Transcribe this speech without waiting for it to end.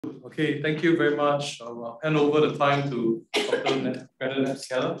Okay, thank you very much. I'll hand over the time to Dr.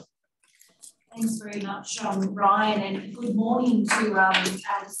 Keller. Thanks very much, Ryan, and good morning to our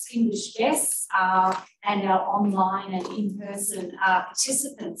distinguished guests and our online and in-person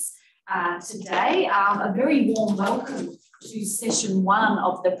participants today. A very warm welcome to session one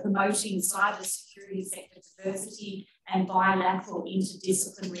of the Promoting Cybersecurity Sector Diversity and Bilateral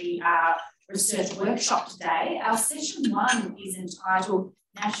Interdisciplinary Research Workshop today. Our session one is entitled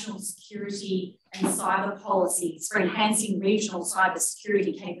National Security and Cyber Policies for Enhancing Regional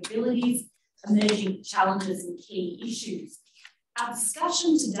Cybersecurity Capabilities, Emerging Challenges and Key Issues. Our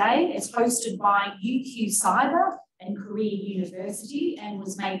discussion today is hosted by AustCyber and Korea University and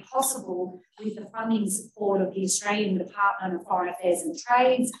was made possible with the funding support of the Australian Department of Foreign Affairs and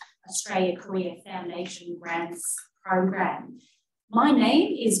Trade's Australia-Korea Foundation Grants Program. My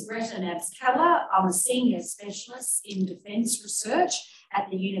name is Greta Keller. I'm a Senior Specialist in Defence Research at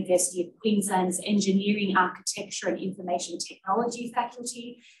the University of Queensland's Engineering, Architecture and Information Technology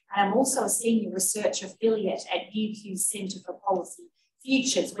Faculty, and I'm also a Senior Research Affiliate at UQ's Centre for Policy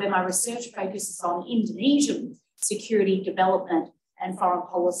Futures, where my research focuses on Indonesian security development and foreign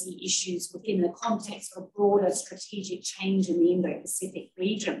policy issues within the context of broader strategic change in the Indo-Pacific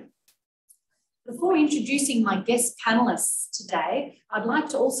region. Before introducing my guest panellists today, I'd like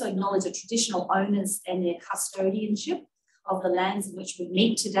to also acknowledge the traditional owners and their custodianship of the lands in which we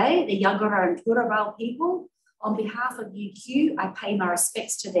meet today, the Yagara and Turrbal people. On behalf of UQ, I pay my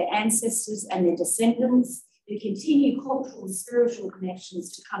respects to their ancestors and their descendants who continue cultural and spiritual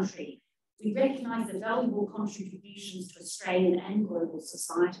connections to country. We recognise the valuable contributions to Australian and global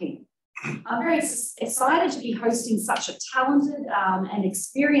society. I'm very excited to be hosting such a talented and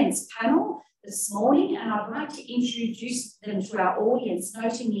experienced panel this morning, and I'd like to introduce them to our audience,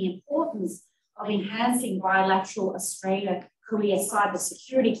 noting the importance of enhancing bilateral Australia-Korea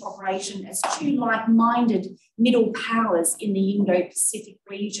cybersecurity cooperation as two like-minded middle powers in the Indo-Pacific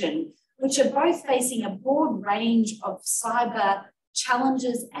region, which are both facing a broad range of cyber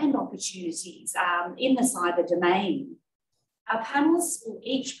challenges and opportunities in the cyber domain. Our panellists will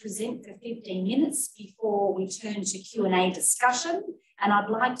each present for 15 minutes before we turn to Q&A discussion, and I'd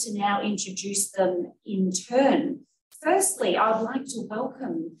like to now introduce them in turn. Firstly, I'd like to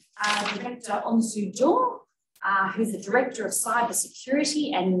welcome Director Onsu Jeong, who's the Director of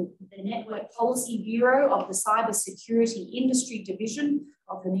Cybersecurity and the Network Policy Bureau of the Cybersecurity Industry Division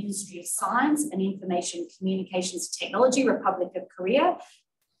of the Ministry of Science and Information Communications Technology, Republic of Korea.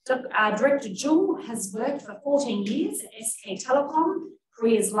 Director Jeong has worked for 14 years at SK Telecom,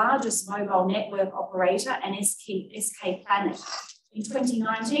 Korea's largest mobile network operator, and SK Planet. In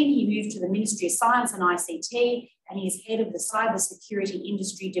 2019, he moved to the Ministry of Science and ICT, and he is head of the Cybersecurity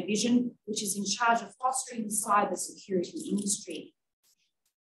Industry Division, which is in charge of fostering the cybersecurity industry.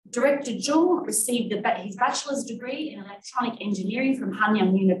 Director Jeong received his bachelor's degree in electronic engineering from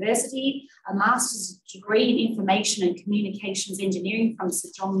Hanyang University, a master's degree in information and communications engineering from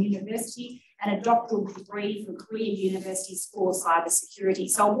Sejong University, and a doctoral degree from Korea University School of Cybersecurity.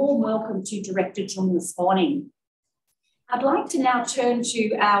 So a warm welcome to Director Jeong this morning. I'd like to now turn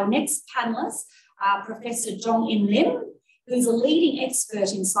to our next panellist, Professor Jong-in-Lim, who's a leading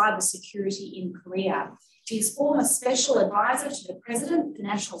expert in cybersecurity in Korea. She is former special advisor to the President for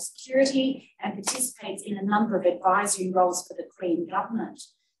National Security and participates in a number of advisory roles for the Korean government.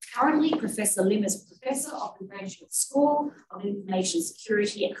 Currently, Professor Lim is a professor of the Graduate School of Information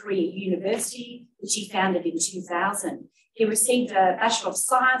Security at Korea University, which he founded in 2000. He received a Bachelor of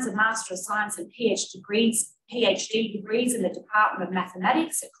Science, a Master of Science and PhD degrees in the Department of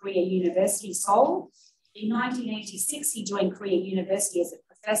Mathematics at Korea University, Seoul. In 1986, he joined Korea University as a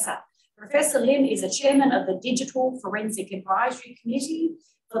professor. Professor Lim is a chairman of the Digital Forensic Advisory Committee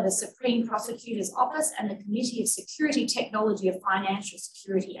for the Supreme Prosecutor's Office and the Committee of Security Technology of Financial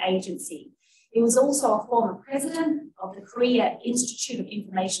Security Agency. He was also a former president of the Korea Institute of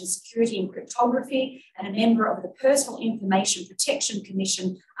Information Security and Cryptography and a member of the Personal Information Protection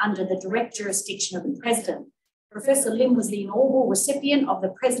Commission under the direct jurisdiction of the president. Professor Lim was the inaugural recipient of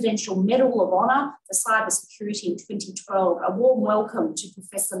the Presidential Medal of Honor for Cybersecurity in 2012. A warm welcome to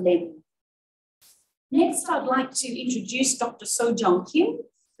Professor Lim. Next, I'd like to introduce Dr. Sojong Kim,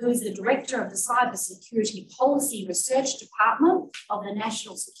 who is the Director of the Cybersecurity Policy Research Department of the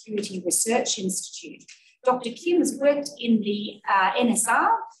National Security Research Institute. Dr. Kim has worked in the NSR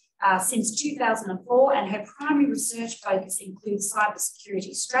since 2004, and her primary research focus includes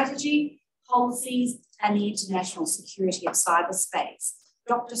cybersecurity strategy, policies, and the international security of cyberspace.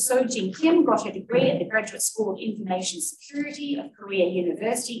 Dr. Sojong Kim got her degree at the Graduate School of Information Security of Korea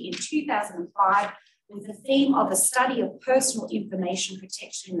University in 2005 with the theme of a study of personal information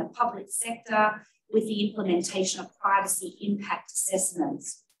protection in the public sector with the implementation of privacy impact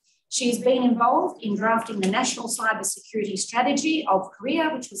assessments. She's been involved in drafting the National Cybersecurity Strategy of Korea,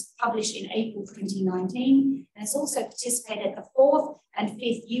 which was published in April 2019, and has also participated at the 4th and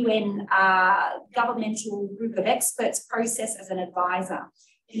 5th UN Governmental Group of Experts process as an advisor.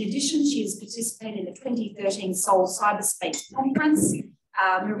 In addition, she has participated in the 2013 Seoul Cyberspace Conference,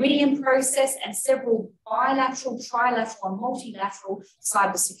 Meridian process, and several bilateral, trilateral, and multilateral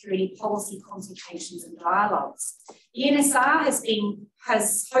cybersecurity policy consultations and dialogues. The NSR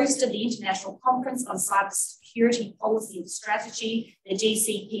has hosted the International Conference on Cybersecurity Policy and Strategy, the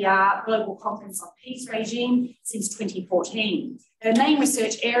GCPR Global Conference on Peace Regime, since 2014. Her main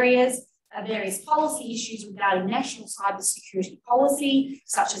research areas are various policy issues regarding national cybersecurity policy,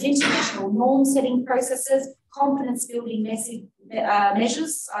 such as international norm-setting processes, confidence-building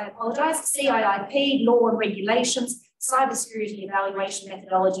measures, CIIP, law and regulations, cybersecurity evaluation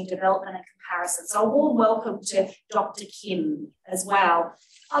methodology development and comparison. So a warm welcome to Dr. Kim as well.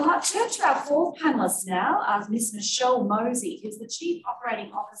 I'd like to turn to our fourth panellist now, Ms. Michelle Mosey, who's the Chief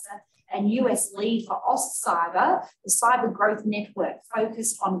Operating Officer and US lead for AustCyber, the cyber growth network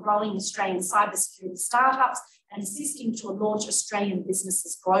focused on growing Australian cybersecurity startups and assisting to launch Australian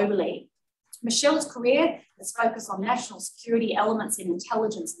businesses globally. Michelle's career has focused on national security elements in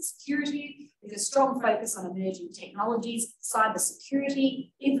intelligence and security, with a strong focus on emerging technologies,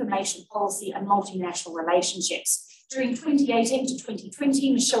 cybersecurity, information policy, and multinational relationships. During 2018 to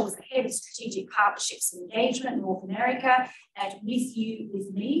 2020, Michelle was the head of strategic partnerships and engagement in North America at With You,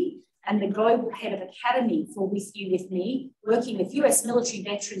 With Me, and the global head of academy for With You, With Me, working with US military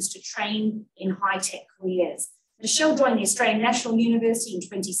veterans to train in high-tech careers. Michelle joined the Australian National University in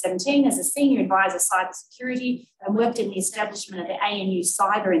 2017 as a senior advisor cybersecurity and worked in the establishment of the ANU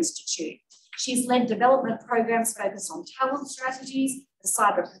Cyber Institute. She's led development programs focused on talent strategies for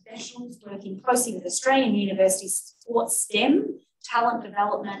cyber professionals, working closely with Australian universities to support STEM, talent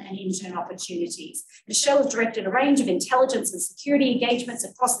development and intern opportunities. Michelle has directed a range of intelligence and security engagements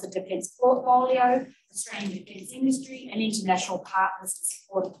across the defence portfolio, Australian defence industry and international partners to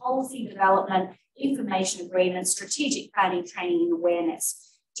support policy development, information agreements, strategic planning, training and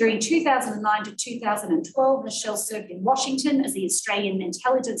awareness. During 2009 to 2012, Michelle served in Washington as the Australian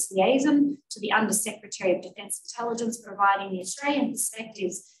Intelligence Liaison to the Under Secretary of Defence Intelligence, providing the Australian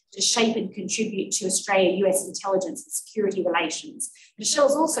perspectives to shape and contribute to Australia-US intelligence and security relations. Michelle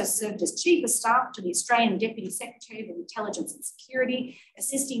has also served as Chief of Staff to the Australian Deputy Secretary of Intelligence and Security,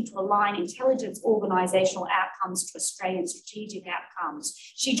 assisting to align intelligence organisational outcomes to Australian strategic outcomes.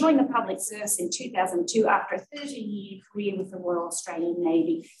 She joined the public service in 2002 after a 13-year career with the Royal Australian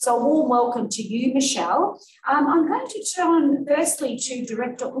Navy. So a warm welcome to you, Michelle. I'm going to turn firstly to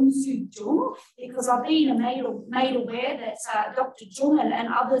Director Jeong, because I've been made aware that Dr. Jeong and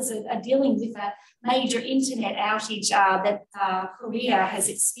others are dealing with a major internet outage that Korea has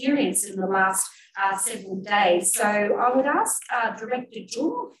experienced in the last several days. So I would ask Director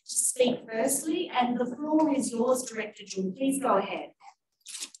Jeong to speak firstly, and the floor is yours, Director Jeong. Please go ahead.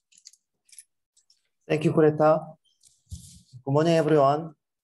 Thank you, Greta. Good morning, everyone.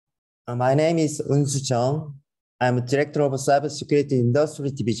 My name is Jeong. I'm Director of Cybersecurity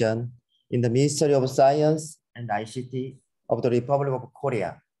Industry Division in the Ministry of Science and ICT of the Republic of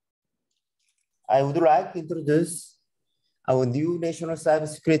Korea. I would like to introduce our new national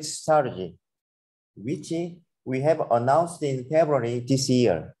cybersecurity strategy, which we have announced in February this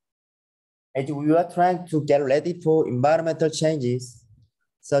year. As we are trying to get ready for environmental changes,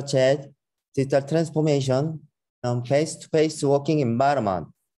 such as digital transformation and face-to-face working environment.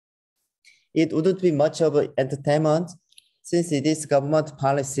 It wouldn't be much of an entertainment since it is government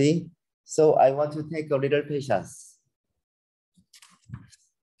policy, so I want to take a little patience.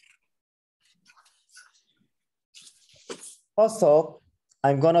 First off,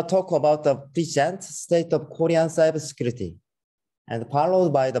 I'm going to talk about the present state of Korean cybersecurity, and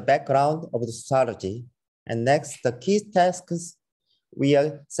followed by the background of the strategy. And next, the key tasks we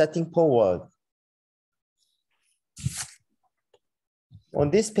are setting forward. On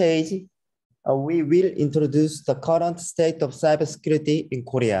this page, we will introduce the current state of cybersecurity in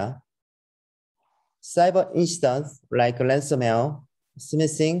Korea. Cyber incidents like ransomware,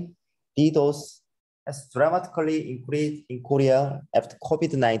 smishing, DDoS, has dramatically increased in Korea after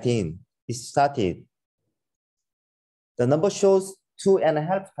COVID-19 started. The number shows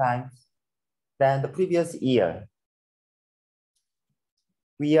 2.5 times than the previous year.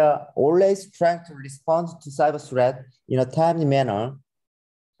 We are always trying to respond to cyber threat in a timely manner,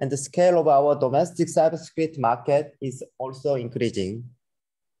 and the scale of our domestic cybersecurity market is also increasing.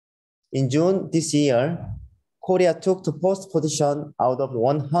 In June this year, Korea took the first position out of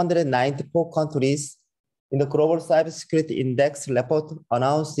 194 countries in the Global Cybersecurity Index report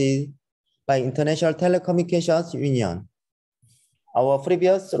announced by International Telecommunications Union. Our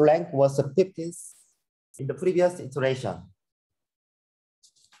previous rank was 15th in the previous iteration.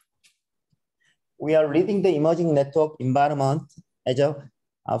 We are leading the emerging network environment as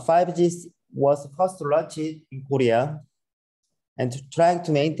 5G was first launched in Korea and trying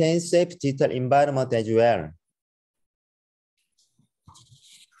to maintain safe digital environment as well.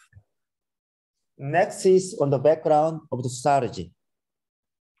 Next is on the background of the strategy.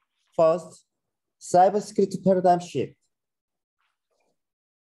 First, cybersecurity paradigm shift.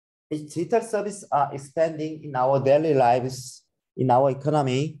 Its digital services are expanding in our daily lives, in our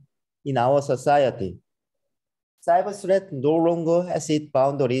economy, in our society. Cyber threat no longer has its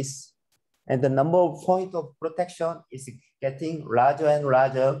boundaries, and the number of points of protection is getting larger and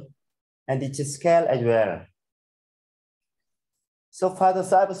larger, and its scale as well. So far, the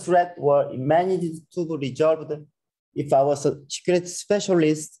cyber threat were managed to be resolved if our security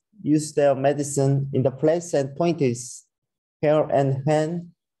specialists use their medicine in the place and points here and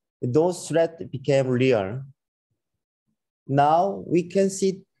when those threats became real. Now we can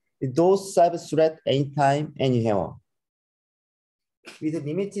see those cyber threats anytime, anywhere. With the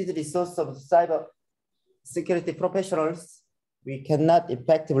limited resource of cyber security professionals, we cannot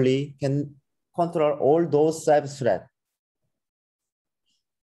effectively control all those cyber threats.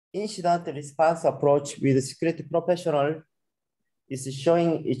 Incident response approach with the security professional is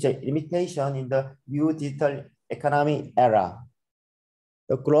showing its limitation in the new digital economy era.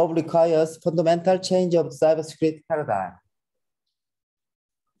 The globe requires fundamental change of cybersecurity paradigm.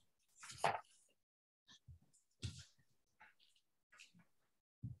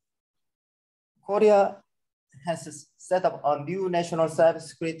 Korea has set up a new national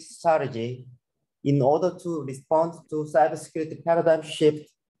cybersecurity strategy in order to respond to cybersecurity paradigm shift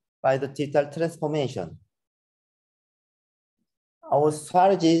by the digital transformation. Our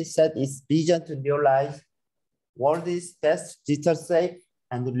strategy set its vision to realize world's best digital safe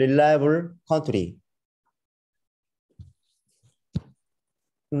and reliable country.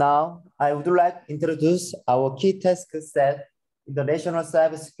 Now, I would like to introduce our key task set in the national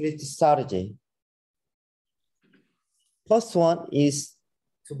cybersecurity strategy. First one is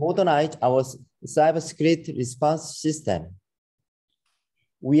to modernize our cybersecurity response system.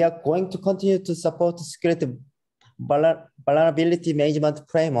 We are going to continue to support security vulnerability management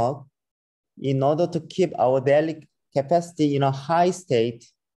framework in order to keep our daily capacity in a high state.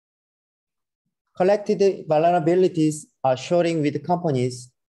 Collected vulnerabilities are sharing with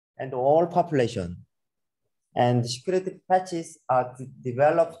companies and all population, and security patches are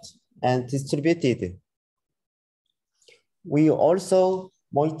developed and distributed. We also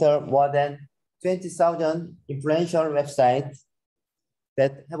monitor more than 20,000 influential websites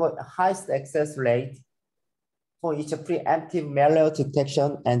that have a highest access rate for each preemptive malware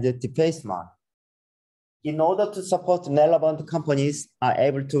detection and defacement. In order to support relevant companies are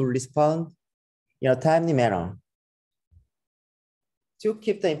able to respond in a timely manner. To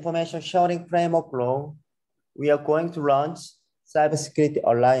keep the information sharing framework low, we are going to launch Cybersecurity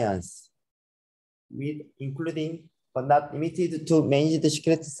Alliance, including but not limited to managed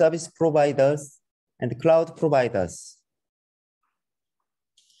security service providers and cloud providers.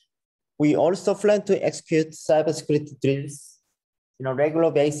 We also plan to execute cybersecurity drills on a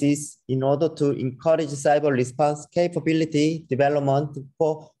regular basis in order to encourage cyber response capability development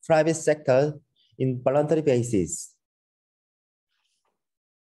for private sector in voluntary basis.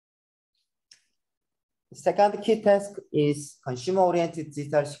 The second key task is consumer-oriented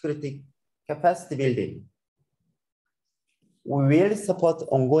digital security capacity building. We will support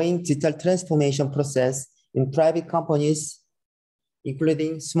ongoing digital transformation process in private companies,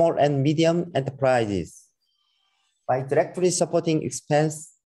 including small and medium enterprises, by directly supporting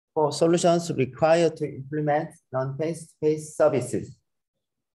expense for solutions required to implement non-face-to-face services.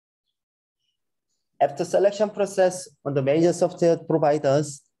 After selection process on the major software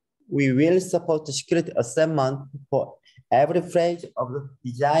providers, we will support the security assessment for every phase of the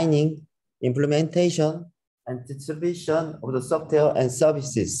designing, implementation, and distribution of the software and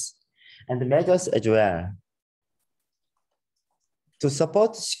services, and the measures as well. To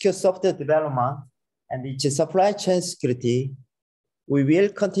support secure software development and its supply chain security, we will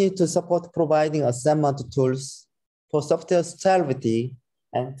continue to support providing assessment tools for software stability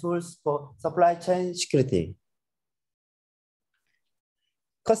and tools for supply chain security.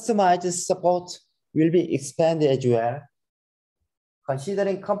 Customized support will be expanded as well,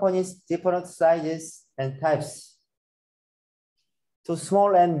 considering companies' different sizes and types. To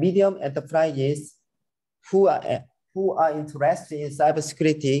small and medium enterprises who are interested in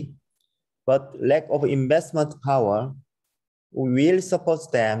cybersecurity but lack of investment power, we will support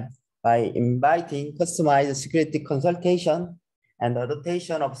them by inviting customized security consultation and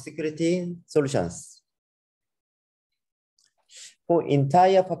adaptation of security solutions. For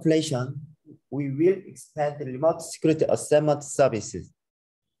entire population, we will expand the remote security assessment services,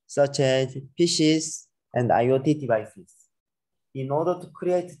 such as PCs and IoT devices, in order to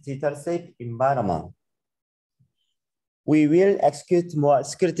create a digital safe environment. We will execute more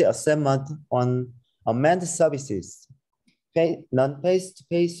security assessment on unmanned services,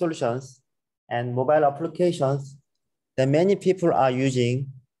 non-face-to-face solutions, and mobile applications that many people are using,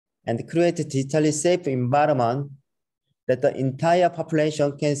 and create a digitally safe environment that the entire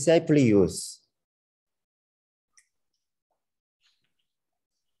population can safely use.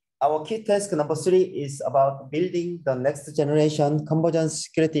 Our key task number 3 is about building the next generation convergence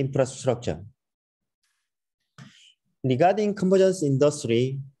security infrastructure. Regarding convergence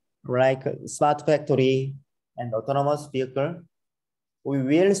industry, like smart factory and autonomous vehicle, we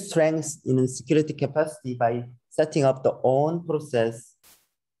will strengthen security capacity by setting up the own process,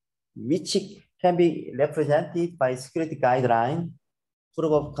 which can be represented by security guideline,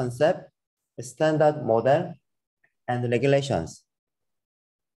 proof of concept, standard model, and regulations.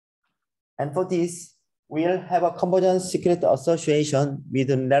 And for this, we'll have a convergence security association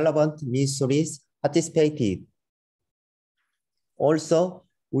with relevant ministries participated. Also,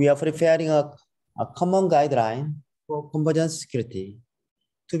 we are preparing a common guideline for convergence security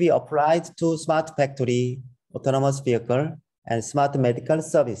to be applied to smart factory, autonomous vehicle, and smart medical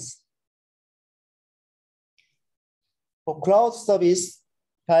service. For cloud service,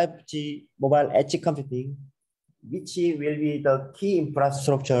 5G mobile edge computing, which will be the key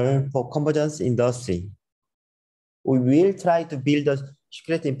infrastructure for convergence industry, we will try to build a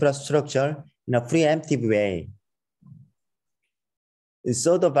security infrastructure in a preemptive way.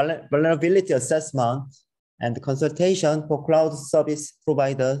 So the vulnerability assessment and consultation for cloud service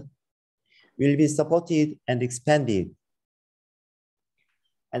providers will be supported and expanded.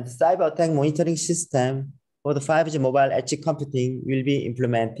 And the cyber attack monitoring system for the 5G mobile edge computing will be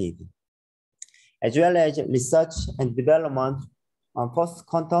implemented, as well as research and development on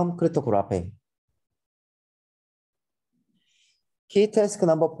post-quantum cryptography. Key task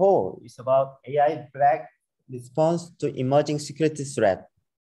number 4 is about AI black response to emerging security threats.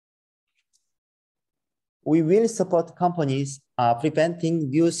 We will support companies preventing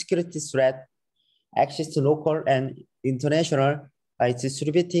new security threats, access to local and international by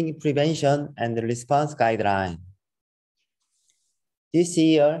distributing prevention and response guidelines. This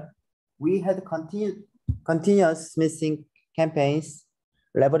year, we had continuous smishing campaigns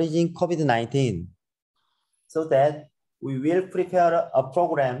leveraging COVID-19, so that we will prepare a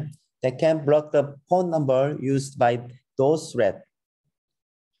program that can block the phone number used by those threats.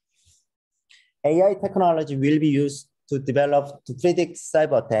 AI technology will be used to predict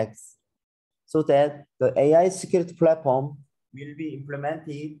cyber attacks, so that the AI security platform will be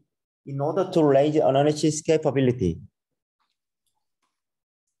implemented in order to raise analysis capability.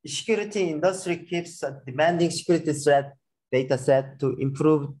 Security industry keeps demanding security threat data set to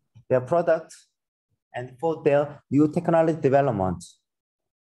improve their products and for their new technology development.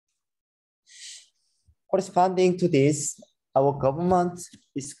 Corresponding to this, our government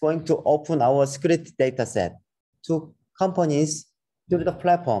is going to open our security data set to companies through the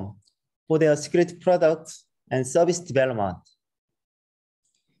platform for their security products and service development.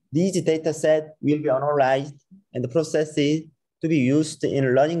 These data sets will be analyzed and processed to be used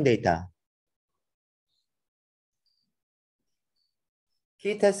in learning data.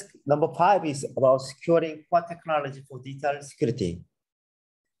 Key task number 5 is about securing Kwon technology for digital security.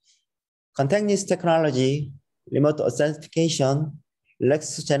 Contactless technology, remote authentication,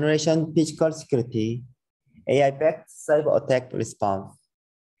 next generation physical security, AI-backed cyber attack response.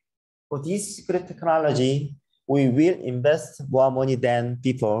 For this security technology, we will invest more money than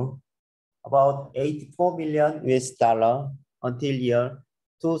before, about $84 million until year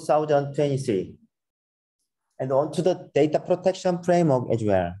 2023, and onto the data protection framework as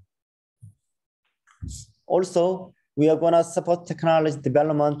well. Also, we are going to support technology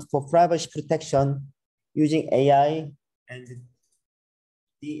development for privacy protection using AI and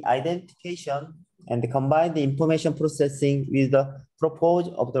the identification and combine the information processing with the purpose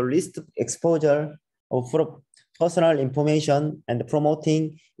of the least exposure of personal information and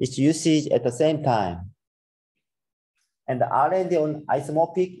promoting its usage at the same time. And the R&D on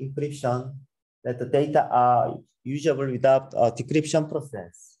isomorphic encryption, that the data are usable without a decryption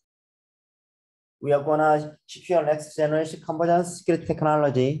process. we are gonna secure next generation convergence security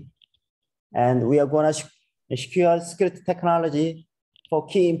technology, and we are gonna secure security technology for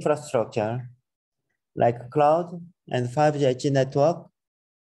key infrastructure like cloud and 5G edge network,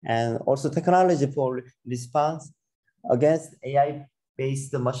 and also technology for response against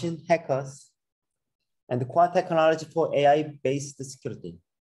AI-based machine hackers, and Kwon technology for AI-based security.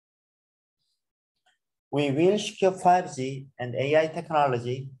 We will secure 5G and AI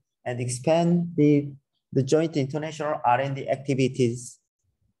technology and expand the joint international R&D activities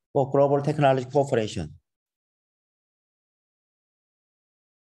for global technology cooperation.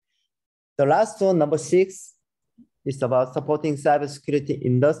 The last one, number 6, is about supporting cybersecurity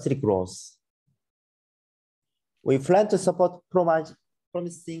industry growth. We plan to support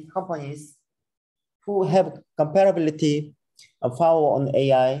promising companies who have comparability of power on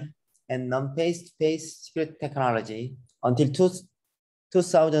AI and non-face-to-face security technology until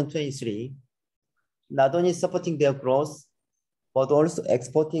 2023, not only supporting their growth, but also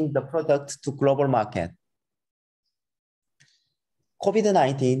exporting the product to global market.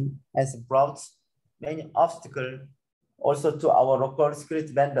 COVID-19 has brought many obstacles also to our local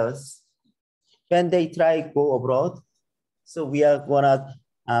security vendors when they try to go abroad. So we are gonna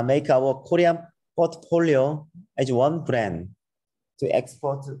make our Korean portfolio as one brand to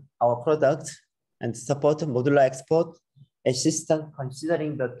export our product and support modular export assistance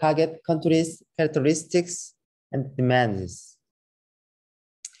considering the target countries' characteristics and demands.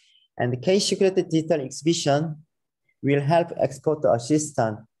 And the K-Security Digital Exhibition will help export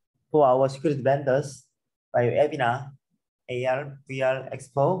assistance for our security vendors by webinar, AR, VR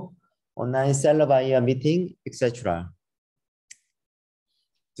expo, online seller buyer meeting, etc.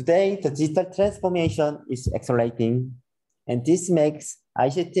 Today, the digital transformation is accelerating, and this makes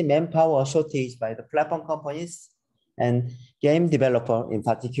ICT manpower shortage by the platform companies and game developer in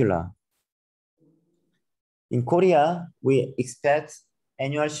particular. In Korea, we expect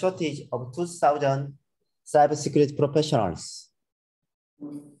annual shortage of 2,000 cybersecurity professionals.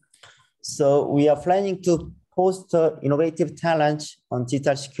 So we are planning to foster innovative talent on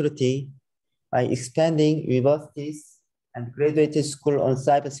digital security by expanding universities and graduate school on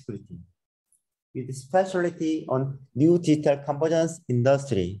cybersecurity, with specialty on new digital convergence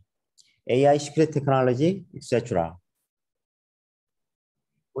industry, AI security technology, etc.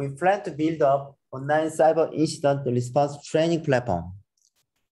 We plan to build up online cyber incident response training platform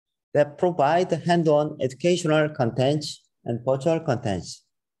that provide hands-on educational content and virtual content.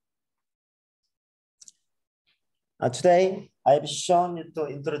 Today, I've shown to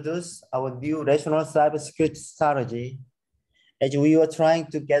introduce our new national cybersecurity strategy as we were trying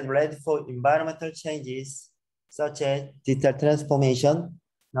to get ready for environmental changes such as digital transformation,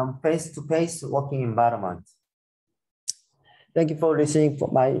 non-face-to-face working environment. Thank you for listening to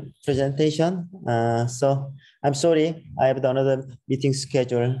my presentation. So I'm sorry, I have another meeting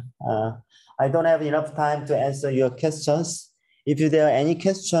schedule. I don't have enough time to answer your questions. If there are any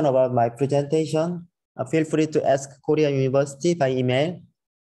question about my presentation, feel free to ask Korea University by email.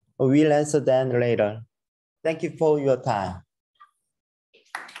 We'll answer them later. Thank you for your time.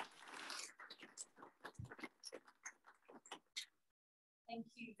 Thank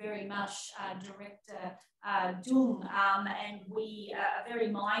you very much, Director Jeong, and we are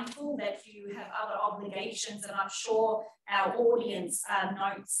very mindful that you have other obligations, and I'm sure our audience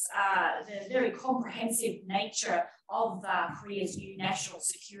notes the very comprehensive nature of Korea's new national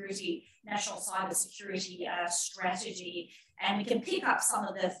cyber security strategy, and we can pick up some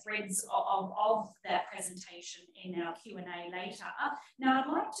of the threads of that presentation in our Q&A later. Now,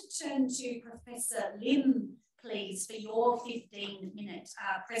 I'd like to turn to Professor Lim, please, for your 15-minute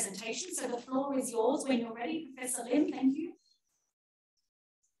presentation. So the floor is yours when you're ready, Professor Lim. Thank you.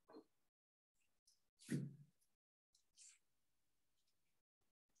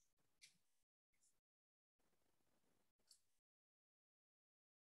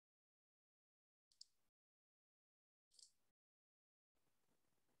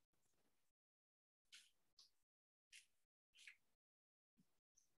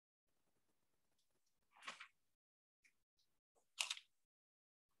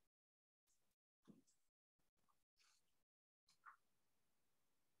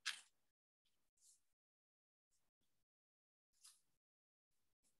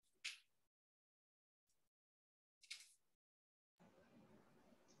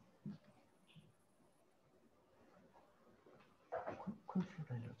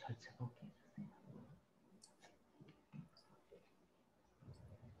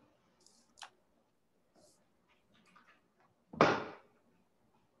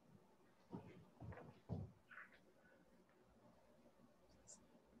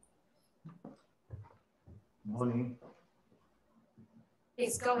 Morning.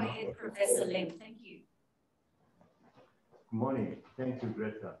 Please go ahead, Professor Lim. Thank you. Good morning. Thank you,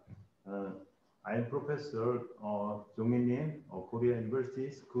 Greta. I am Professor Jong-in-Lim of Korea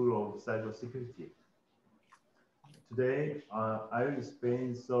University School of Cybersecurity. Today, I will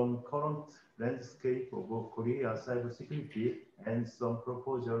explain some current landscape of Korea cybersecurity and some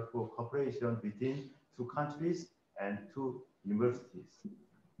proposal for cooperation between two countries and two universities.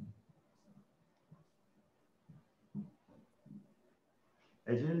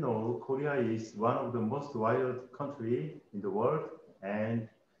 As you know, Korea is one of the most violent countries in the world, and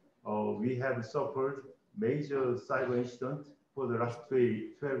we have suffered major cyber incidents for the last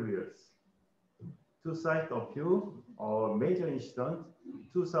 12 years. To cite a few major incidents,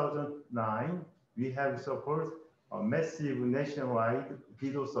 2009, we have suffered a massive nationwide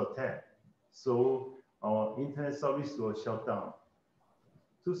DDoS attack, so internet service was shut down.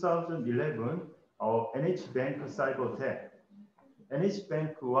 2011, NH Bank cyber attack. NH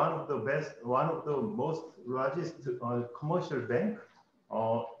Bank, one of the most largest commercial bank,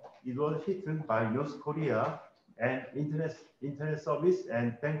 it was hit by North Korea, and internet service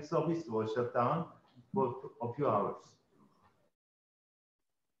and bank service was shut down for a few hours.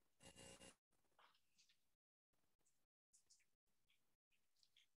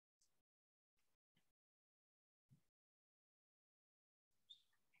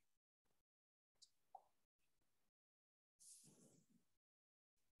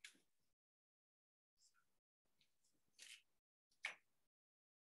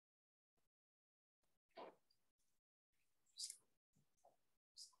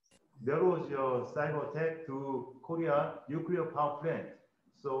 There was a cyber attack to Korea nuclear power plant.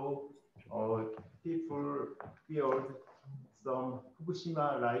 So people feared some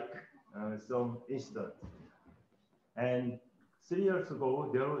Fukushima-like some incident. And 3 years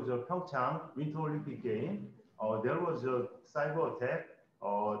ago, there was a Pyeongchang Winter Olympic game. There was a cyber attack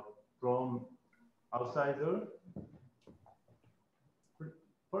from outsider.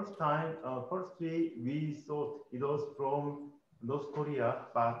 Firstly, we thought it was from North Korea,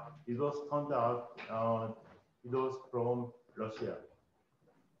 but it was turned out it was from Russia.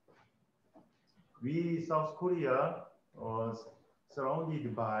 We, South Korea, was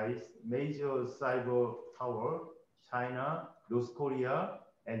surrounded by major cyber power, China, North Korea,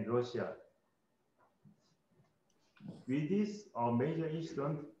 and Russia. With this major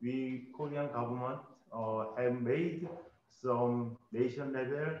incident, we, Korean government, have made some nation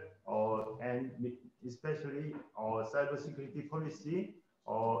level and especially cybersecurity policy.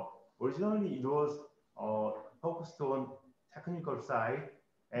 Originally, it was focused on technical side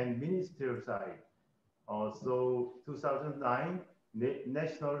and ministerial side. So 2009,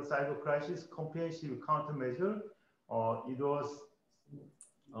 National Cyber Crisis Comprehensive Countermeasure,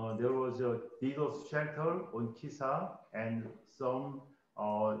 there was a DDoS shelter on KISA and some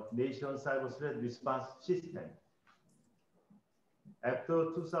nation cyber threat response system. After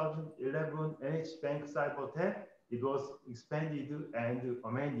 2011 NH Bank cyber attack, it was expanded and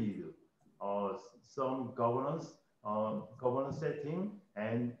amended. Some governance setting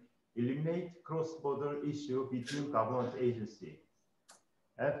and eliminate cross-border issue between government agency.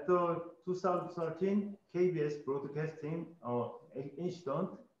 After 2013 KBS broadcasting incident,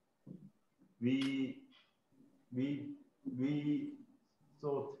 we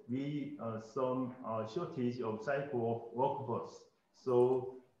thought some shortage of cyber workforce.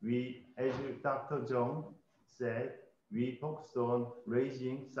 So we, as Dr. Jeong said, we focused on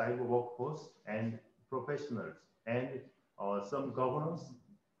raising cyber workforce and professionals and some governance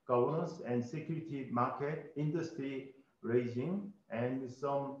and security market industry raising and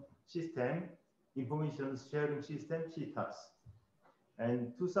some system, information sharing system, CITAS.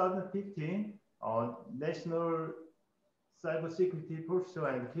 And 2015, National Cybersecurity Posture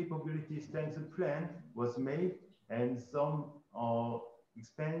and Capability Strengthening Plan was made, and some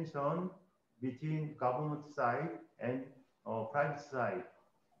expansion between government side and private side.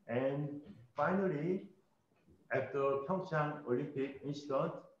 And finally, after Pyeongchang Olympic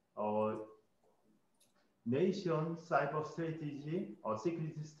incident, nation cyber strategy or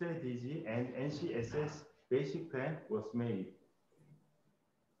security strategy and NCSS basic plan was made.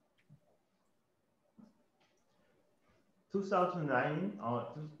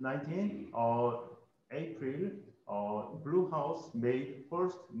 2019, April, Blue House made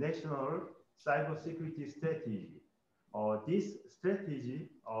first national cybersecurity strategy. This strategy,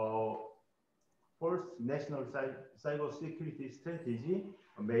 first national cybersecurity strategy,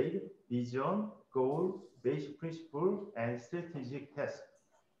 made vision, goal, basic principle, and strategic task.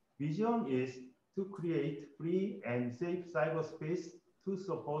 Vision is to create free and safe cyberspace to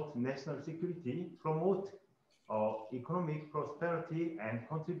support national security, promote economic prosperity and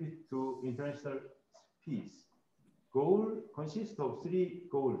contribute to international peace. Goal consists of 3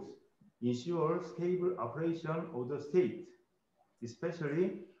 goals: ensure stable operation of the state,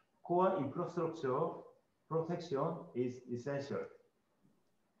 especially core infrastructure protection is essential.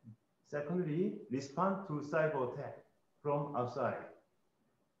 Secondly, respond to cyber attack from outside.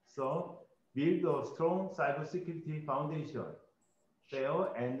 So, build a strong cybersecurity foundation, fair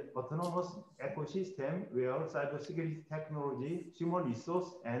and autonomous ecosystem where cybersecurity technology, human resource,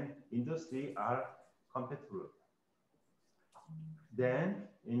 and industry are compatible. Then,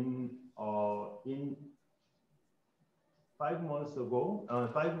 in 5 months ago,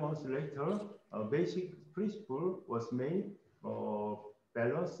 5 months later, a basic principle was made: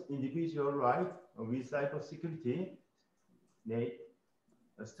 balance individual right with cybersecurity. They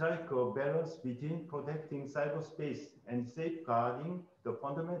strike a balance between protecting cyberspace and safeguarding the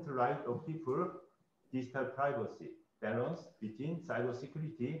fundamental right of people, digital privacy. Balance between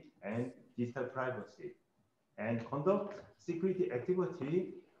cybersecurity and digital privacy. And conduct security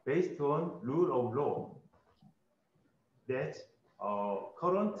activity based on rule of law. That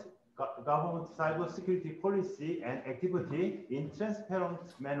current government cybersecurity policy and activity in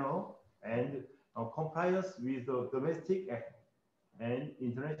transparent manner and compliance with the domestic and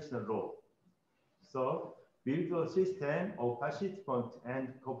international law. So, build a system of participant and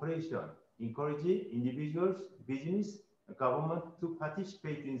cooperation, encourage individuals, business, government to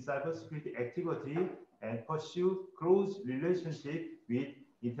participate in cybersecurity activity and pursue close relationship with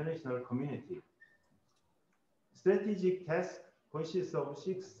international community. Strategic task consists of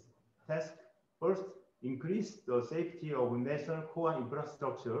 6 tasks. First, increase the safety of national core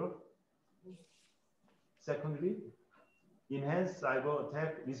infrastructure. Secondly, enhance cyber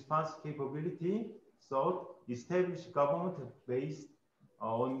attack response capability. Third, establish government based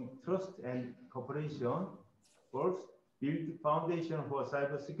on trust and cooperation. Fourth, build foundation for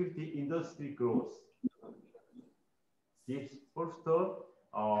cybersecurity industry growth. This foster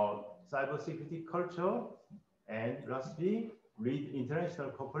cybersecurity culture. And lastly, lead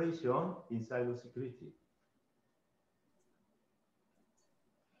international cooperation in cybersecurity.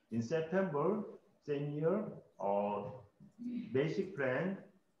 In September same year, basic plan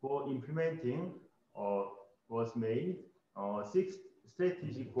for implementing was made. 6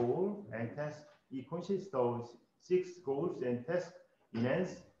 strategic goals and tasks. It consists of 6 goals and tasks: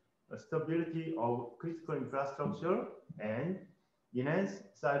 enhance stability of critical infrastructure and enhance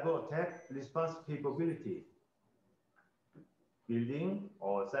cyber attack response capability. Building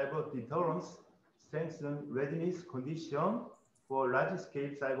or cyber deterrence, strengthen readiness condition for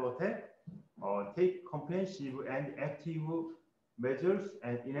large-scale cyber attack, take comprehensive and active measures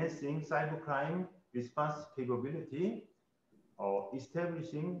and enhancing cybercrime response capability,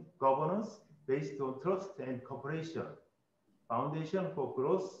 establishing governance based on trust and cooperation, foundation for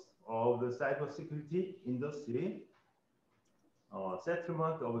growth of the cybersecurity industry,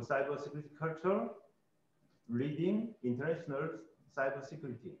 settlement of cybersecurity culture, leading international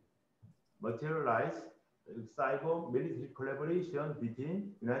cybersecurity, materialize cyber military collaboration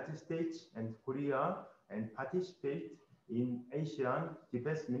between United States and Korea, and participate in Asian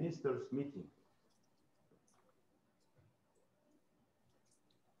Defense Ministers meeting.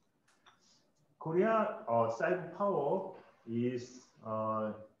 Korea cyber power is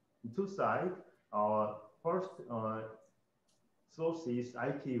 2 sides. First source is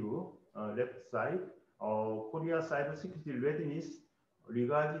ITU, left side. Korea cybersecurity readiness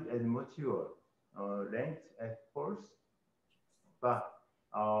regarded as mature, ranked at first, but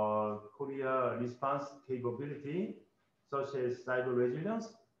Korea response capability, such as cyber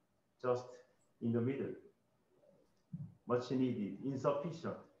resilience, just in the middle, much needed,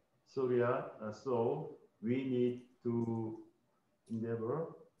 insufficient. So we need to endeavor.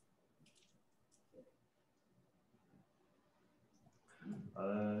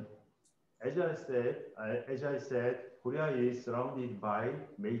 As I said, Korea is surrounded by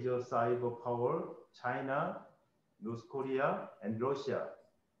major cyber power: China, North Korea, and Russia.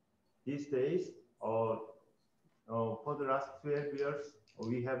 These days, for the last 12 years,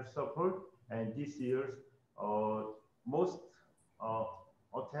 we have suffered, and this year, most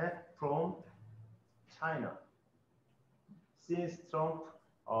attack from China. Since Trump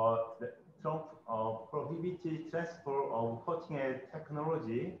prohibited transfer of cutting-edge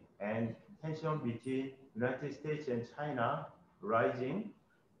technology and tension between United States and China rising,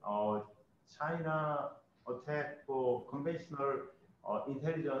 China attack for conventional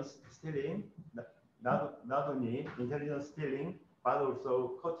intelligence stealing, not only intelligence stealing, but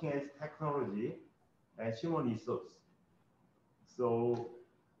also cutting-edge technology and human resource. So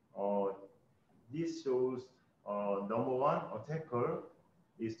this shows number one attacker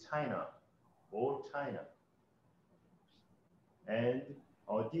is China, all China. And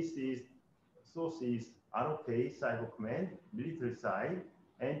this is source is ROK Cyber Command, military side,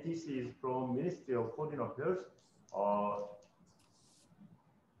 and this is from Ministry of Foreign Affairs.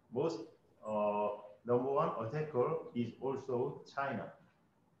 Most number one attacker is also China.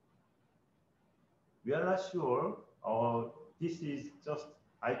 We are not sure this is just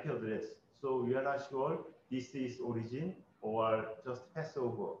IP address, so we are not sure this is origin or just pass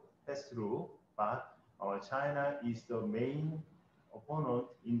through, but China is the main opponent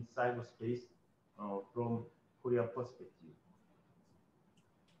in cyberspace from Korean perspective.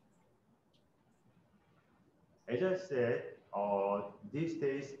 As I said, these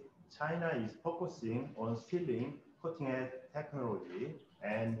days, China is focusing on stealing cutting-edge technology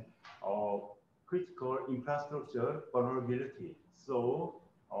and critical infrastructure vulnerability. So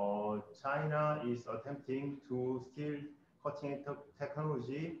China is attempting to steal cutting-edge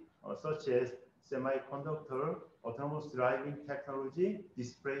technology such as semiconductor, autonomous driving technology,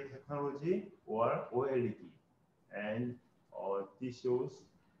 display technology, or OLED. And this shows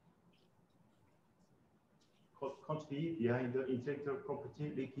country behind the intellectual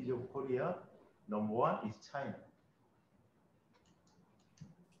property leakage of Korea. Number one is China.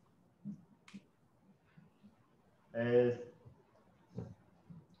 As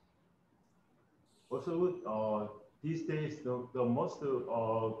also, these days, the most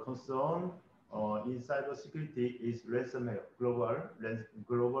concern in cybersecurity is ransomware,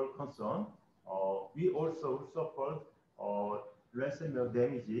 global concern. We also suffered ransomware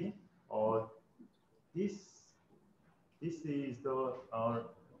damage. This is the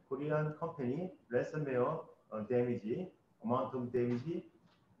Korean company ransomware damage, amount of damage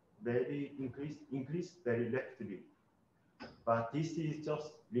very increased very rapidly. But this is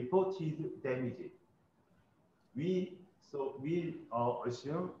just reported damage. We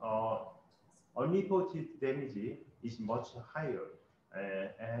assume unreported damage is much higher,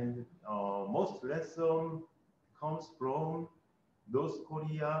 and most ransom comes from North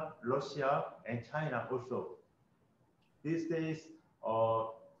Korea, Russia, and China also. These days,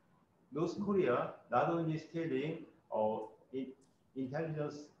 North Korea not only stealing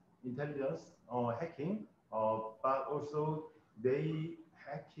intelligence hacking, but also they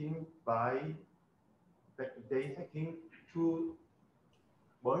hacking to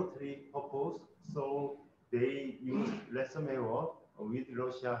monetary purpose. So they use ransomware with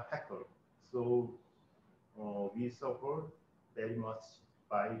Russia hacker. So we suffer very much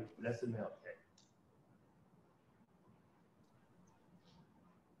by ransomware attack.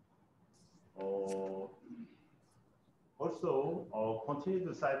 Also,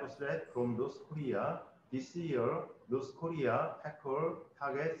 continued cyber threat from North Korea. This year, North Korea hacker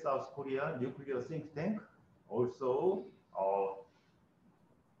target South Korea nuclear think tank. Also,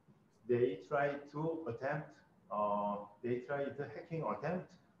 they try to hacking attempt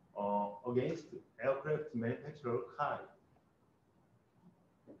against aircraft manufacturer Kai.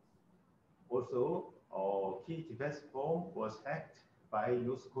 Also, key defense firm was hacked by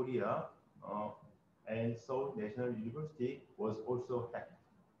North Korea, and Seoul National University was also hacked.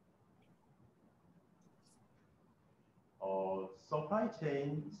 Supply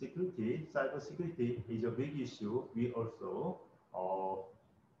chain security, cybersecurity is a big issue. We also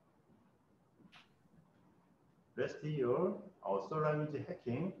last year, SolarWinds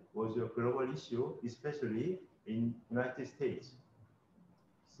hacking was a global issue, especially in United States.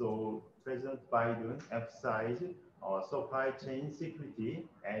 So President Biden emphasized supply chain security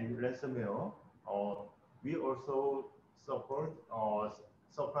and ransomware. We also support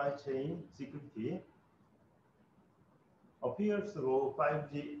supply chain security. Appears through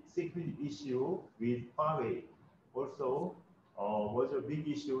 5G security issue with Huawei also was a big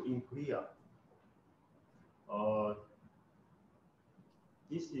issue in Korea.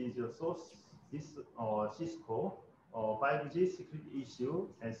 This is a source, Cisco 5G security issue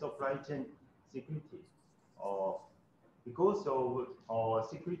and supply chain security. Because of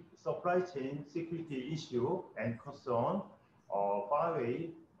supply chain security issue and concern,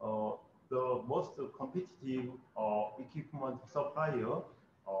 Huawei, the most competitive equipment supplier,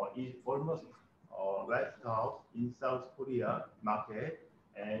 is almost wiped out in South Korea market,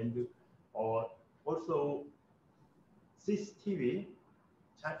 and also CCTV,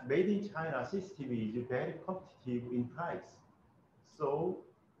 made in China CCTV is very competitive in price. So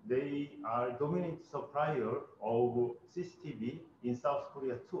they are dominant supplier of CCTV in South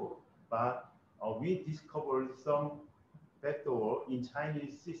Korea too. But we discovered some backdoor in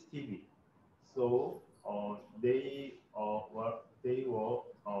Chinese CCTV. So they were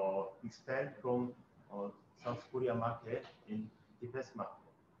expelled from South Korea market in defense market.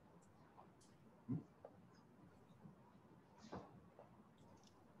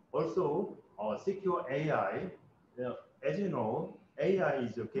 Also, secure AI. As you know, AI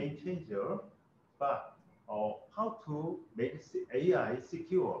is a game changer, but how to make AI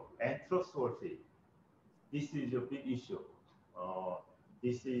secure and trustworthy? This is a big issue.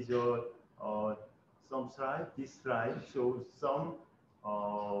 This is some slide. This slide shows some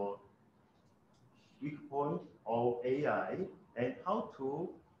weak point of AI and how to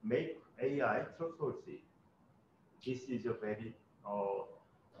make AI trustworthy. This is a very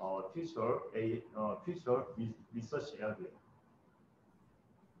future research area.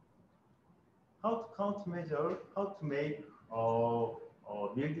 How to countermeasure, how to make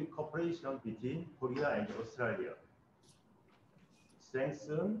build cooperation between Korea and Australia.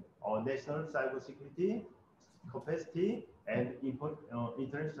 Strengthen national cybersecurity capacity and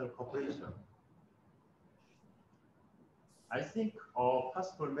international cooperation. I think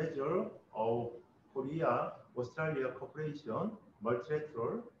possible measure of Korea-Australia cooperation,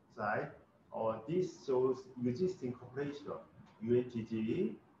 multilateral side, this shows existing cooperation,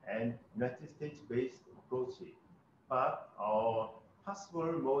 UNGG and United States-based approach. But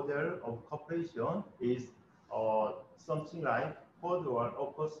possible model of cooperation is something like Quad or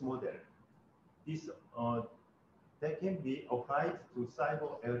AUKUS model. This that can be applied to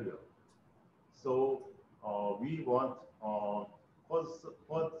cyber area. So we want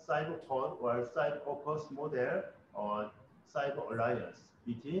cyber Quad or cyber AUKUS model or cyber alliance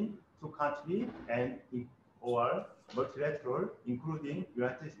between two countries and or multilateral, including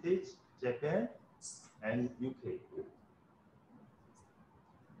United States, Japan, and UK.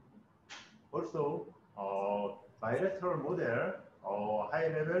 Also, bilateral model,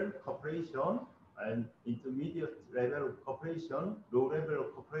 high-level cooperation, and intermediate level of cooperation, low level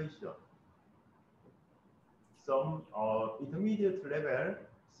of cooperation. Some intermediate level,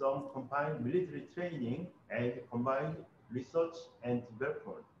 some combined military training and combined research and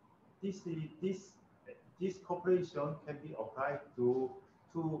development. This cooperation can be applied to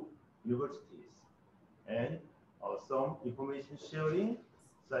two universities, and some information sharing,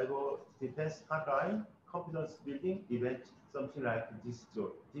 cyber defense hotline, competence building event, something like this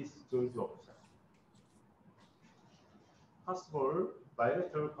joint option. Possible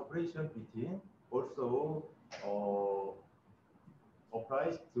bilateral cooperation between also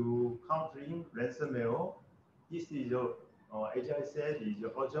applies to countering ransomware. This is as I said, is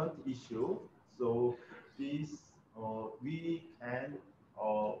an urgent issue. So this we can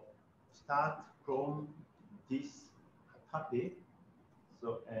start from this topic.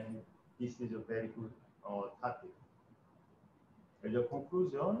 So and this is a very good topic. As a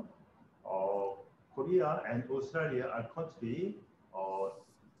conclusion, Korea and Australia are countries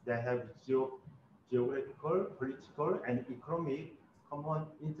that have geographical, political, and economic common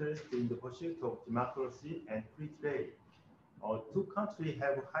interest in the pursuit of democracy and free trade. Two countries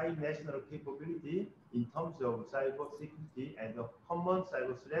have high national capability in terms of cyber security and a common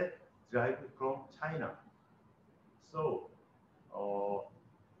cyber threat derived from China. So,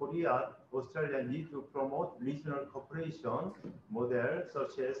 Korea, Australia need to promote regional cooperation models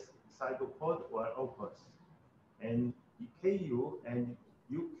such as CyberCode or AUKUS. And KU and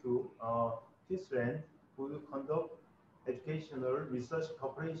UQ, Queensland will conduct educational research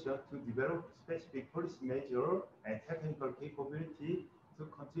cooperation to develop specific policy measures and technical capability to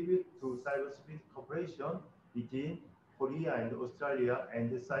contribute to cybersecurity cooperation between Korea and Australia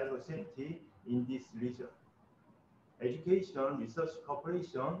and the cyber safety in this region. Education research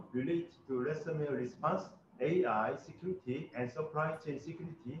cooperation related to ransomware response, AI security, and supply chain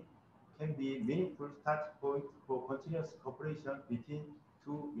security can be meaningful start point for continuous cooperation between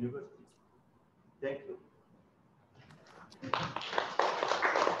two universities. Thank you.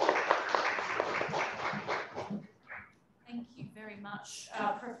 Thank you very much,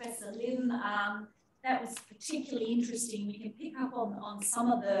 Professor Lim. That was particularly interesting. We can pick up on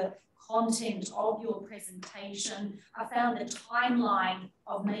some of the content of your presentation. I found the timeline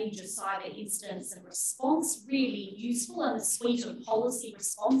of major cyber incidents and response really useful, and the suite of policy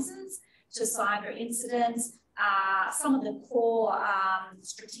responses to cyber incidents. Some of the core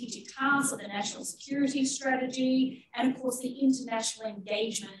strategic tasks of the national security strategy, and of course the international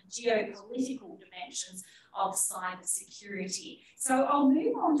engagement and geopolitical dimensions of cyber security. So I'll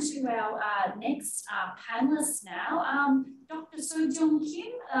move on to our next panelist now. Dr. So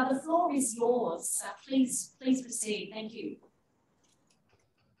Jong-Kim, the floor is yours. Please proceed. Thank you.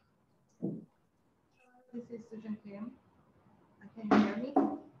 This is Jong-Kim. Can you hear me?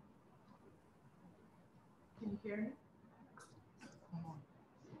 Can you hear me?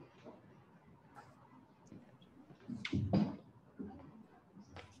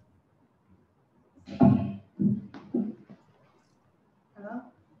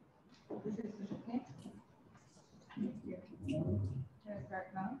 this is Jong-in-Lim. Can I start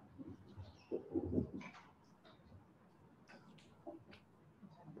now?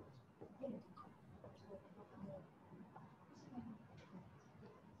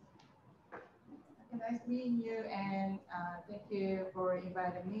 Nice meeting you, and thank you for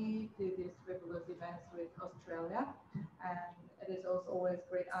inviting me to this fabulous event with Australia. And it is also always a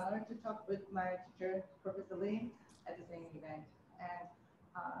great honor to talk with my teacher, Professor Lim, at the same event. And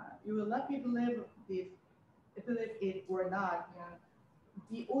you will not believe this, believe it or not, you know,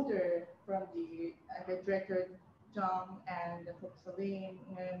 the order from the director Jeong and Professor Lim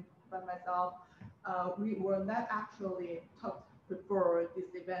and by myself, we were not actually talked before this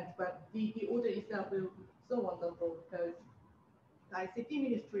event, but the order itself is so wonderful because the ICT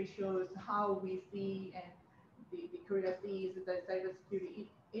ministry shows how we see and the Korea sees the cybersecurity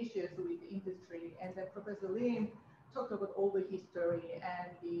issues with the industry. And then Professor Lim talked about all the history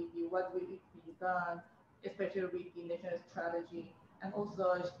and the what will be done, especially with the national strategy. And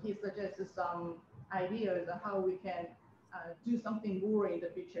also he suggested some ideas on how we can do something more in the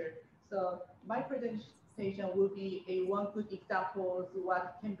future. So my presentation will be one good example of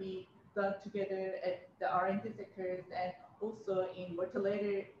what can be done together at the R&D sectors and also in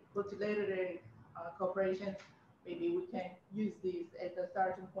multilateral cooperation. Maybe we can use this as a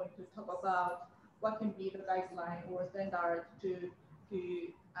starting point to talk about what can be the guideline or standard to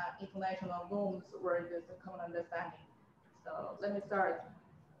international norms where there's a common understanding. So let me start.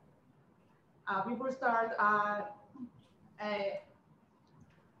 Before start, I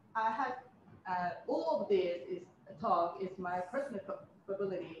had all of this talk is my personal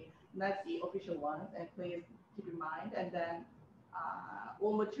capability, not the official ones, and please keep in mind. And then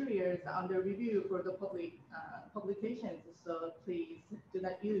all materials are under review for the public publications, so please do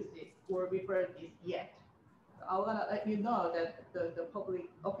not use this or refer this yet. So I want to let you know that the public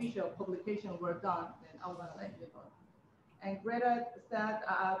official publication were done, and I want to let you know. And Greta said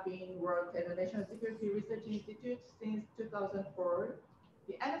I've been worked at the National Security Research Institute since 2004.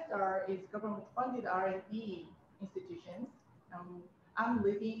 The NSR is government-funded R&D institutions. I'm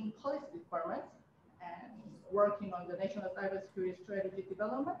leading policy department and working on the national cybersecurity strategy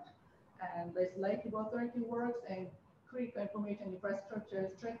development and legislative authority works and critical information infrastructure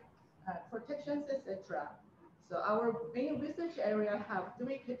protections, etc. So our main research area have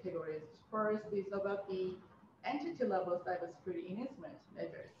three categories. First is about the entity-level cybersecurity enhancement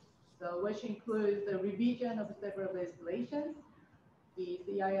measures, so which includes the revision of several legislations, the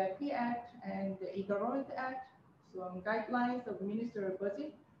CIIP Act and the E-Government Act, some guidelines of ministerial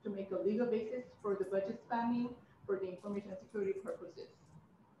budget to make a legal basis for the budget spending for the information security purposes.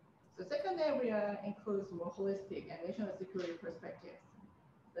 The second area includes more holistic and national security perspectives.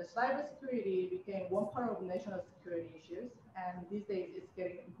 The cybersecurity became one part of national security issues, and these days it's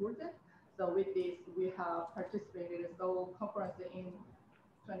getting important. So with this, we have participated in the Seoul conference in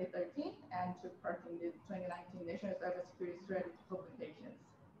 2013 and took part in the 2019 National Cybersecurity Strategy publications.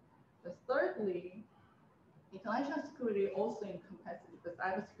 Thirdly, international security also encompasses the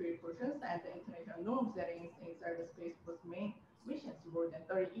cybersecurity portions and the international norm settings in cyberspace was main missions more than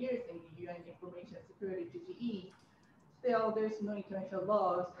 30 years in the UN Information Security GGE. Still, there's no international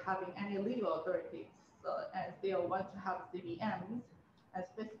laws having any legal authorities, so, and still want to have CBMs and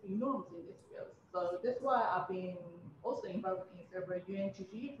specific norms in this field. So that's why I've been also involved in several UN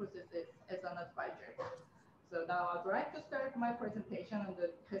GGE processes as an advisor. So now I'd like to start my presentation on the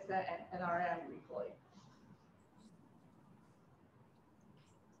KEPCO and NRM briefly.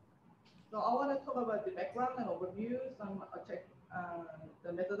 So I want to talk about the background and overview, some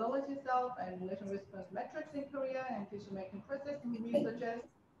the methodology itself and national response metrics in Korea and decision-making process we suggest,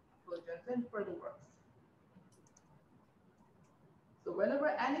 Convergence and further works. So whenever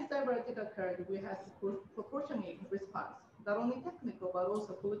any cyber attack occurred, we have to proportionate response, not only technical, but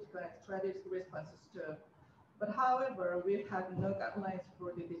also political and strategic responses too. But however, we had no guidelines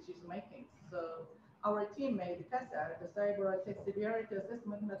for the decision making. So our team made KEPCO, the cyber attack severity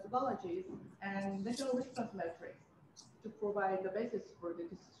assessment methodologies, and national response metrics to provide the basis for the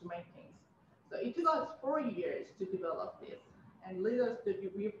decision making. So it took us 4 years to develop this and led us to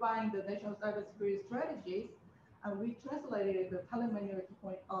refine the national cybersecurity strategies, and we translated the Telemanual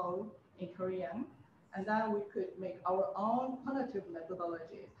 2.0 in Korean, and then we could make our own punitive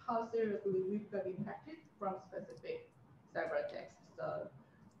methodologies, how seriously we got impacted from specific cyber attacks. So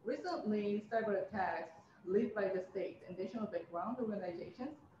recently, cyber attacks led by the state and national background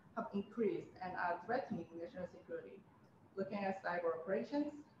organizations have increased and are threatening national security. Looking at cyber operations,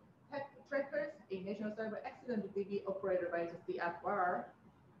 trackers, a national cyber accident will be operated by the CFR,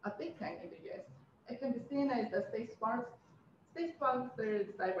 a think tank in the US. It can be seen as the state smart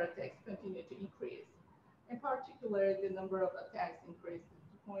state-sponsored cyber attacks continue to increase. In particular, the number of attacks increased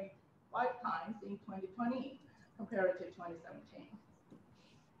 2.5 times in 2020 compared to 2017.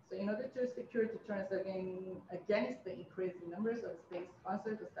 So in order to secure deterrence against the increasing numbers of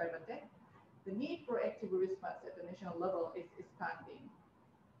state-sponsored cyber attacks, the need for active response at the national level is expanding.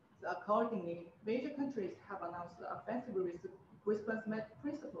 So accordingly, major countries have announced offensive response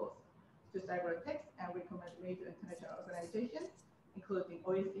principles to cyber attacks and recommend major international organizations, including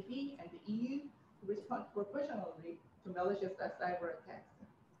OECD and the EU, to respond proportionally to malicious cyber attacks.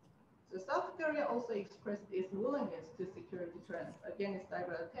 So South Korea also expressed its willingness to secure deterrence against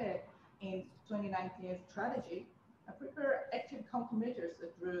cyber attack in 2019 strategy and prepare active countermeasures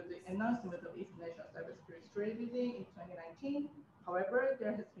through the announcement of its national cybersecurity strategy in 2019. However,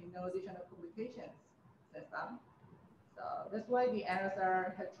 there has been no additional publications since then. So that's why the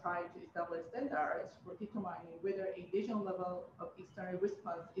NSR had tried to establish standards for determining whether additional level of external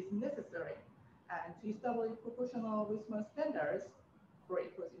response is necessary and to establish proportional response standards for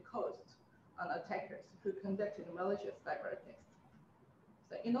imposing costs on attackers who conducted malicious cyber attacks.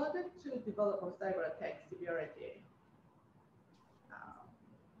 So in order to develop a cyber attack severity,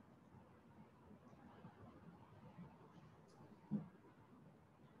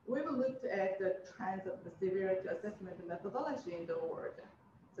 we've looked at the trends of the severity assessment methodology in the world.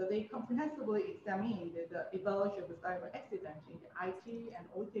 So they comprehensively examined the evaluation of the cyber accident in the IT and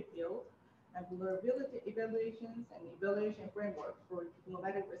OT field, and vulnerability evaluations and evaluation framework for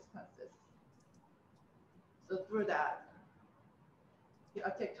diplomatic responses. So through that, the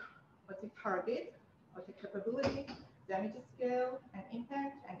attack target, attack capability, damage scale, and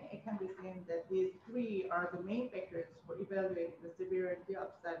impact, and it can be seen that these three are the main factors for evaluating the severity of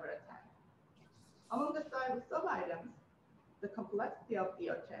cyber attack. Among the sub-items, the complexity of the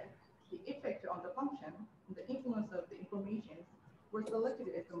attack, the effect on the function, and the influence of the information were selected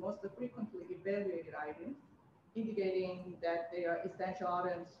as the most frequently evaluated items, indicating that they are essential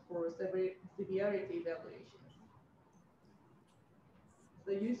items for severity evaluations.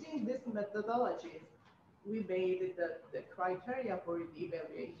 So using this methodologies, we made the criteria for the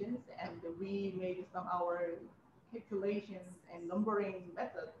evaluations, and we made some our calculations and numbering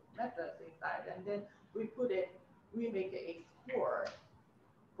methods inside, and then we make a score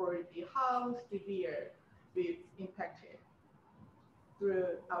for the how severe we've impacted through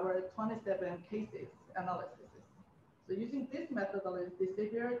our 27 cases analysis. So using this methodology, the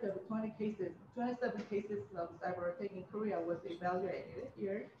severity of 27 cases of cyber attack in Korea was evaluated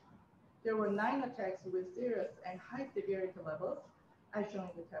here. There were 9 attacks with serious and high severity levels, as shown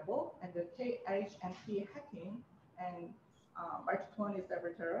in the table, and the KHNP hacking and March 20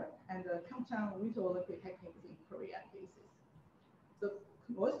 cyber terror, and the Pyeongchang Winter Olympic hacking in Korean cases. The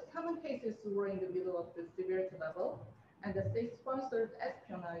most common cases were in the middle of the severity level, and the state-sponsored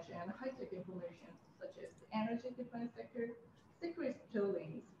espionage and high-tech information, such as the energy defense sector, secret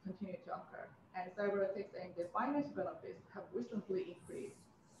killings continue to occur, and cyber attacks and the finance benefits have recently increased.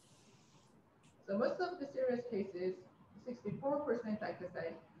 So most of the serious cases, 64% I could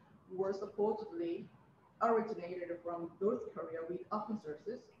say, were supposedly originated from North Korea with open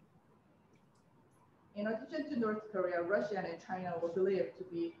sources. In addition to North Korea, Russia and China were believed to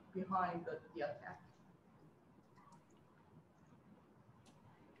be behind the attack.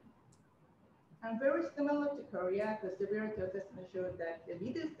 And very similar to Korea, the severity assessment showed that the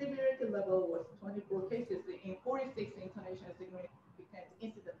median severity level was 24 cases in 46 international significant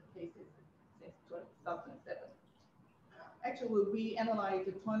incident cases since 2007. Actually, we analyzed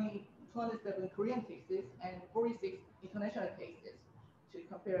 27 Korean cases and 46 international cases to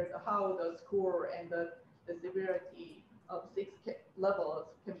compare how the score and the severity of 6 levels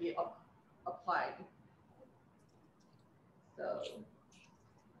can be applied.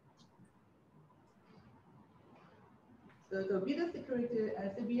 So the median security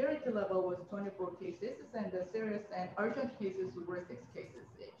and severity level was 24 cases, and the serious and urgent cases were 6 cases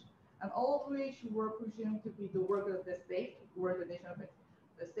each, and all of which were presumed to be the work of the state or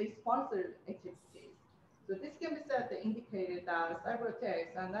the state-sponsored activities. So this can be said to indicate that cyber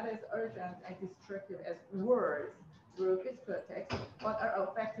attacks are not as urgent and destructive as words through physical attacks, but are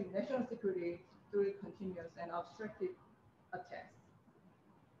affecting national security through continuous and obstructive attacks.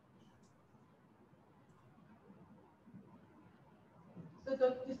 So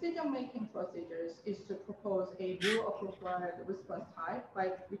the decision-making procedures is to propose a more appropriate response type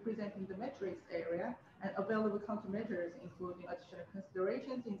by representing the matrix area and available countermeasures, including additional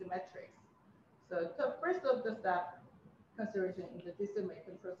considerations in the matrix. So the first of the step consideration in the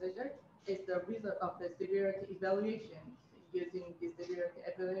decision-making procedure is the result of the severity evaluation using the severity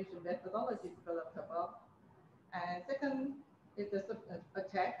evaluation methodology developed above. And second is the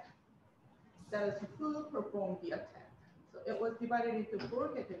attack, that is who performed the attack. So it was divided into 4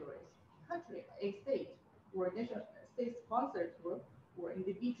 categories: country, a state, or national state-sponsored group, or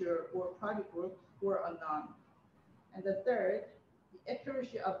individual or private group, or unknown. And the third, the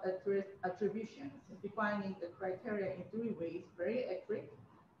accuracy of attributions, defining the criteria in 3 ways: very accurate,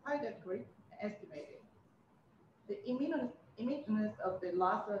 quite accurate, and estimated. The imminence of the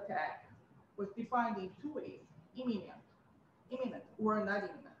last attack was defined in 2 ways: imminent or not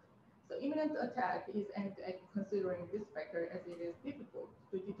imminent. So imminent attack is aimed at considering this factor, as it is difficult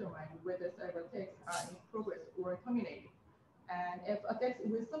to determine whether cyber attacks are in progress or terminated. And if attacks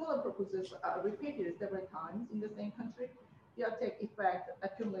with similar purposes are repeated several times in the same country, the attack effect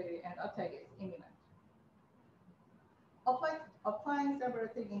accumulated and attack is imminent. Applying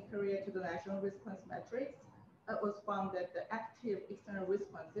cyber attack in Korea to the national response metrics, it was found that the active external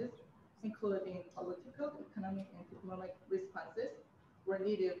responses, including political, economic, and diplomatic responses, were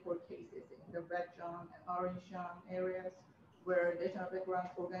needed for cases in the red zone and orange zone areas where national background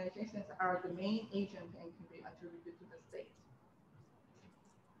organizations are the main agent and can be attributed to the state.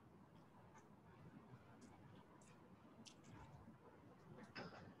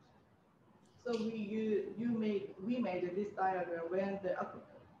 So we made this diagram when the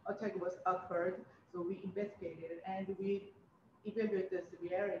attack was occurred. So we investigated and we evaluated the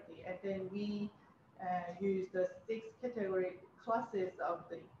severity, and then we used the 6 category classes of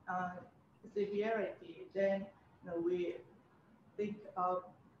the severity. Then we think of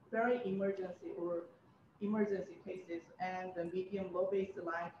very emergency cases and the medium low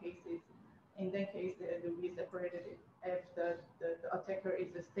baseline cases. In that case, we separated it if the attacker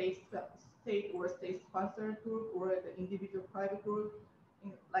is a state or state-sponsored group or the individual private group.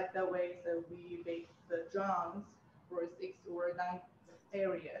 Like that way, so we make the zones for 6 or 9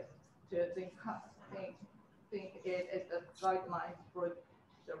 areas to think it as a guideline for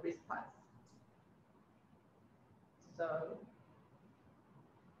the response. So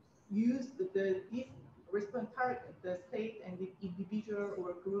use these response target, the state and the individual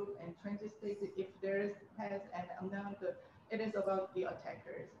or group, and transit state if there has an amount. It is about the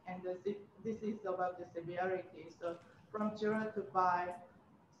attackers, and this is about the severity. So from 0 to 5,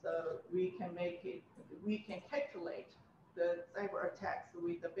 so we can calculate the cyber attacks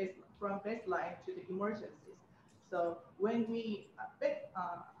with the from baseline to the emergencies. So when we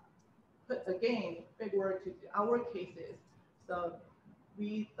put again backward to our cases, so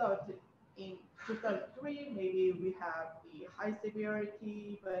we thought in 2003 maybe we have the high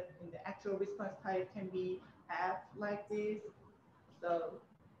severity, but in the actual response type can be F like this. So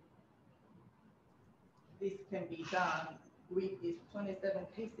this can be done with these 27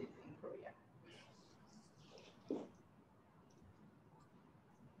 cases in Korea.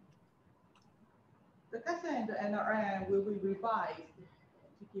 The CASA and the NRM will be revised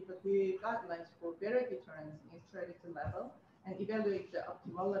to give a good guidelines for better deterrence in strategy level and evaluate the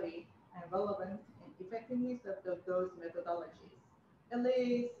optimality and relevance and effectiveness of those methodologies. It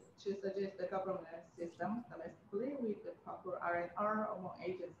leads to suggest the governance system domestically with the proper R&R among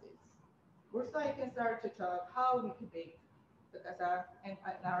agencies. Also, I can start to talk how we can make the CASA and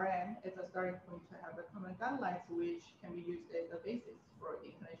NRM as a starting point to have a common guidelines which can be used as a basis for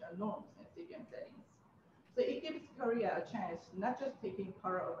the international norms and CBM settings. So it gives Korea a chance not just taking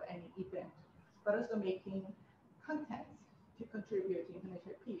part of any event, but also making contents to contribute to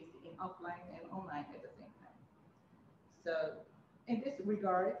international peace in offline and online at the same time. So in this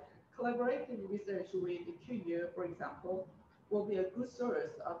regard, collaborative research with the QU, for example, will be a good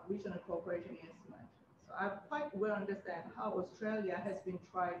source of regional cooperation instrument. So I quite well understand how Australia has been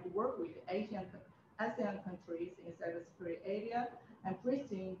trying to work with ASEAN countries in cybersecurity area and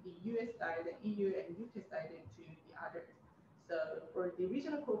bridging the US side, the EU and UK side into the others. So for the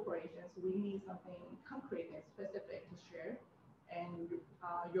regional corporations, we need something concrete and specific to share. And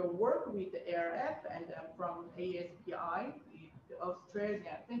your work with the ARF and from ASPI, the Australian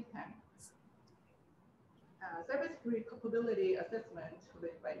think tank, cybersecurity capability assessment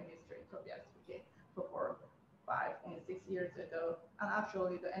led by Ministry of SPK for 5 and 6 years ago. And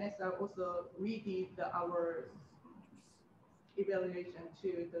actually the NSR also redid our evaluation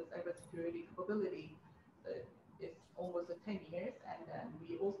to the cybersecurity capability. It's almost 10 years, and then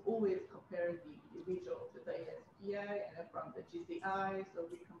we always compare the regional to the ASPI and then from the GCI. So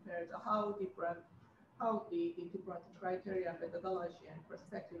we compare how the different criteria, methodology, and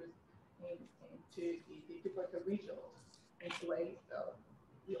perspectives into the different regions in place. So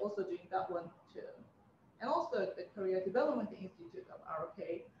we're also doing that one too. And also the Korea Development Institute of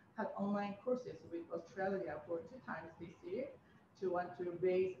RK had online courses with Australia for 2 times this year to want to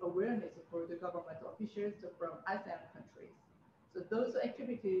raise awareness for the government officials from ASEAN countries. So those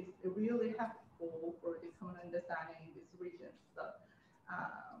activities are really helpful for the common understanding in this region. So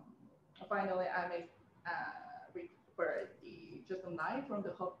finally, I may refer just a line from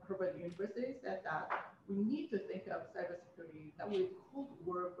the Harvard University said that we need to think of cybersecurity not with cold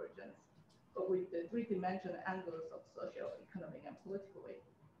war versions, but with the three-dimensional angles of social, economic, and politically.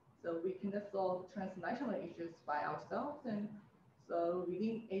 So we cannot solve transnational issues by ourselves. And so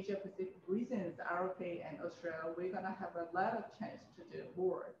within Asia Pacific regions, ROK and Australia, we're gonna have a lot of chance to do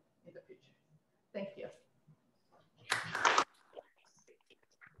more in the future. Thank you.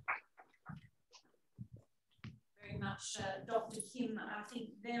 Very much, Dr. Kim. I think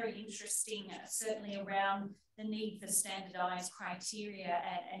very interesting, certainly around the need for standardized criteria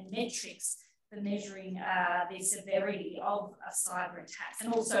and metrics for measuring the severity of cyber attacks,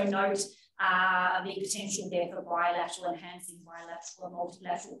 and also note the potential there for bilateral, enhancing bilateral and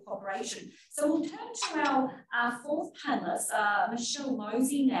multilateral cooperation. So we'll turn to our fourth panelist, Michelle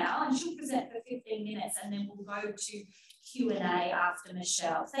Mosey now, and she'll present for 15 minutes, and then we'll go to Q&A after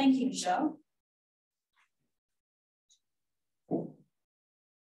Michelle. Thank you, Michelle.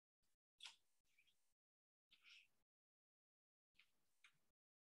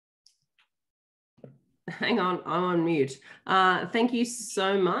 Hang on, I'm on mute. Thank you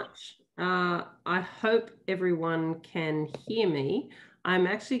so much. I hope everyone can hear me. I'm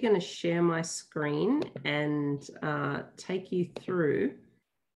actually going to share my screen and take you through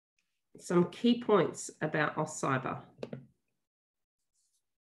some key points about AustCyber.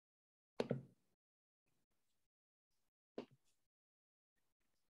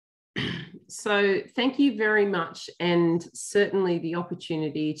 So thank you very much, and certainly the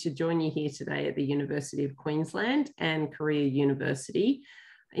opportunity to join you here today at the University of Queensland and Korea University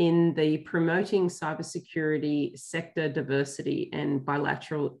in the Promoting Cybersecurity Sector Diversity and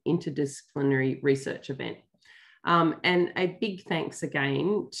Bilateral Interdisciplinary Research event. And a big thanks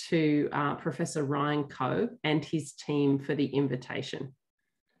again to Professor Ryan Ko and his team for the invitation.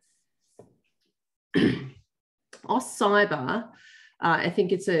 AustCyber, I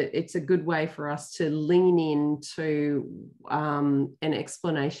think it's a good way for us to lean into an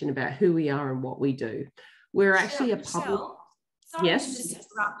explanation about who we are and what we do. We're actually a public. Sorry, yes. to just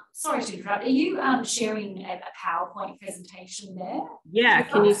interrupt. Sorry to interrupt. Are you sharing a PowerPoint presentation there? Yeah,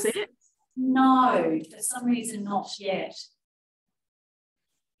 can you see it? No, for some reason not yet.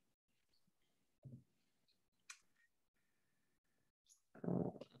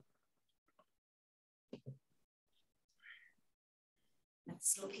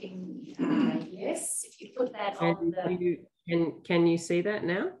 It's looking, yes, if you put that on the... Can you see that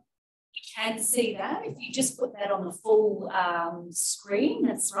now? You can see that. If you just put that on the full screen,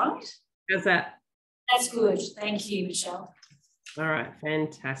 that's right. How's that? That's good. Thank you, Michelle. All right,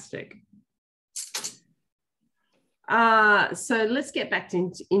 fantastic. So let's get back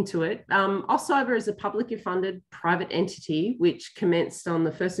into it. AustCyber is a publicly funded private entity which commenced on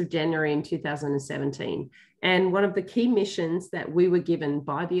the 1st of January in 2017. And one of the key missions that we were given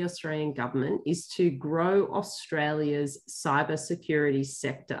by the Australian government is to grow Australia's cybersecurity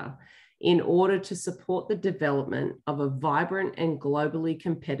sector in order to support the development of a vibrant and globally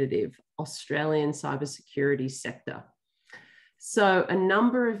competitive Australian cybersecurity sector. So a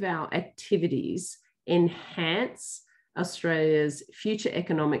number of our activities enhance Australia's future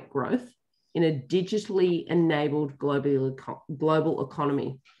economic growth in a digitally enabled global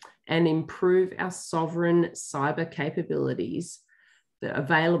economy and improve our sovereign cyber capabilities that are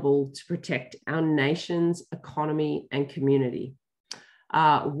available to protect our nation's economy and community.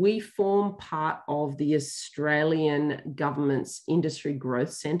 We form part of the Australian government's Industry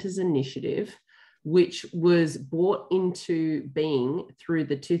Growth Centres initiative, which was brought into being through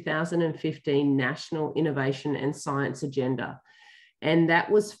the 2015 National Innovation and Science Agenda. And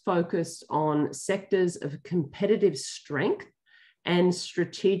that was focused on sectors of competitive strength and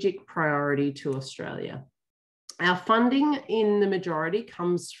strategic priority to Australia. Our funding in the majority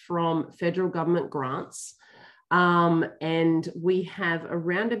comes from federal government grants, and we have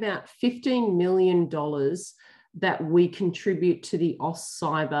around about $15 million that we contribute to the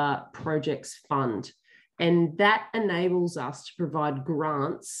AustCyber Projects Fund. And that enables us to provide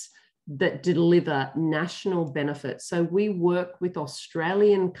grants that deliver national benefits. So we work with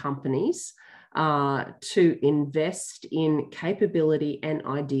Australian companies to invest in capability and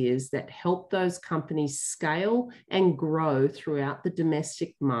ideas that help those companies scale and grow throughout the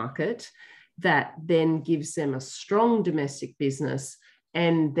domestic market, that then gives them a strong domestic business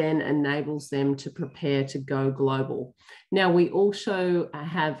and then enables them to prepare to go global. Now, we also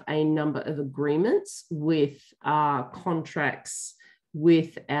have a number of agreements with contracts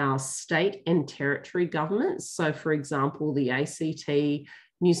with our state and territory governments. So for example, the ACT,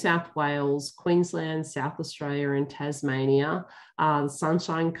 New South Wales, Queensland, South Australia and Tasmania, the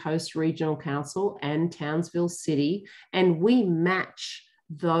Sunshine Coast Regional Council and Townsville City. And we match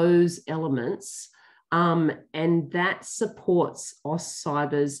those elements and that supports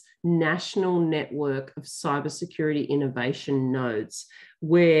AustCyber's national network of cybersecurity innovation nodes,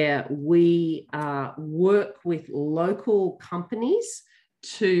 where we work with local companies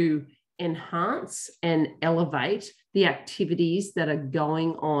to enhance and elevate the activities that are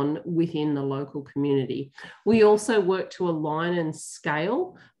going on within the local community. We also work to align and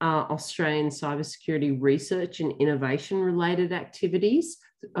scale Australian cybersecurity research and innovation related activities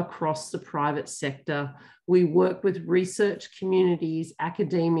across the private sector. We work with research communities,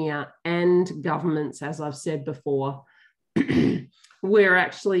 academia, and governments, as I've said before. We're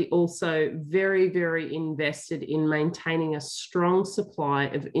actually also very, very invested in maintaining a strong supply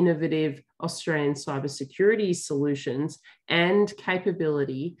of innovative Australian cybersecurity solutions and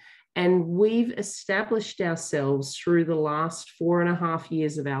capability. And we've established ourselves through the last 4.5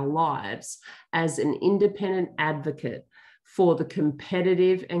 years of our lives as an independent advocate for the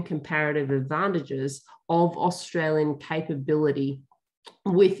competitive and comparative advantages of Australian capability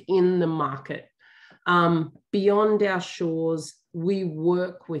within the market. Beyond our shores, we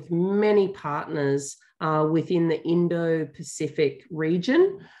work with many partners within the Indo-Pacific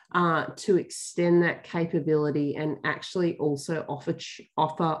region to extend that capability and actually also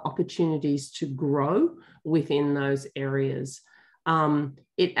offer opportunities to grow within those areas.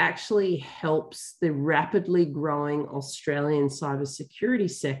 It actually helps the rapidly growing Australian cybersecurity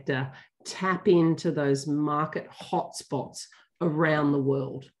sector tap into those market hotspots around the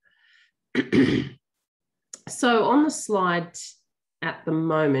world. So on the slide at the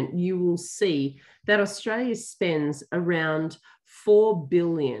moment, you will see that Australia spends around 4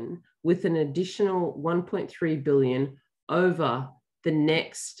 billion with an additional 1.3 billion over the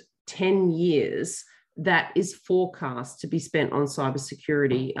next 10 years that is forecast to be spent on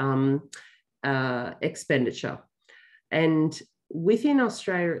cybersecurity expenditure. And within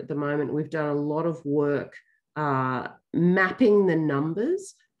Australia at the moment, we've done a lot of work mapping the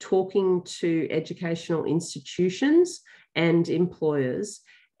numbers, talking to educational institutions and employers.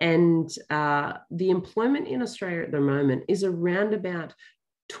 And the employment in Australia at the moment is around about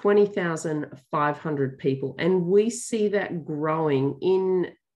 20,500 people. And we see that growing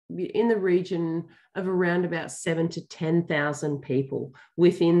in the region of around about 7,000 to 10,000 people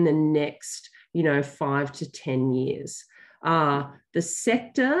within the next, 5 to 10 years. The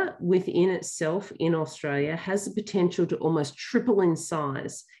sector within itself in Australia has the potential to almost triple in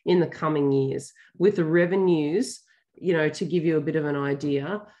size in the coming years, with the revenues, to give you a bit of an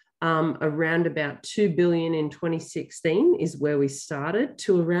idea, around about 2 billion in 2016 is where we started,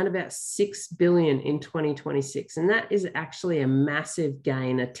 to around about 6 billion in 2026. And that is actually a massive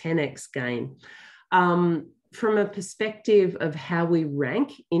gain, a 10x gain. From a perspective of how we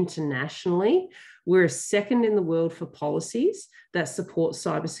rank internationally, we're second in the world for policies that support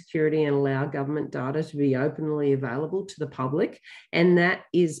cybersecurity and allow government data to be openly available to the public. And that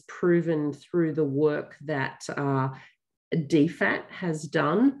is proven through the work that DFAT has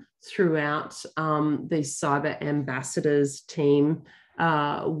done throughout the cyber ambassadors team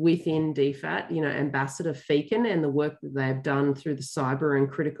within DFAT, Ambassador Feakin, and the work that they've done through the Cyber and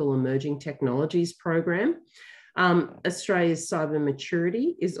Critical Emerging Technologies program. Australia's cyber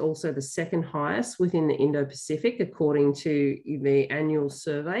maturity is also the second highest within the Indo-Pacific, according to the annual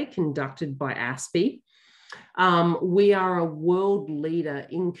survey conducted by ASPI. We are a world leader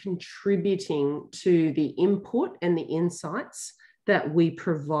in contributing to the input and the insights that we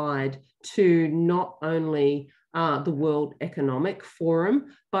provide to not only the World Economic Forum,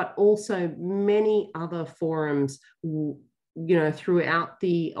 but also many other forums, throughout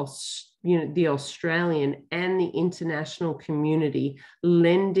the Australian and the international community,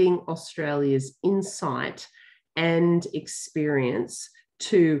 lending Australia's insight and experience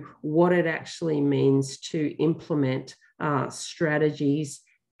to what it actually means to implement strategies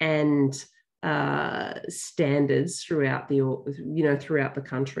and standards throughout the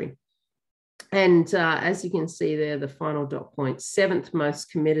country. And as you can see there, the final dot point, 7th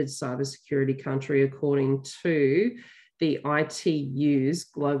most committed cybersecurity country according to the ITU's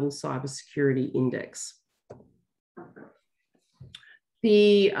Global Cybersecurity Index.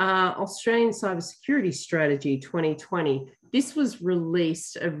 The Australian Cybersecurity Strategy 2020, this was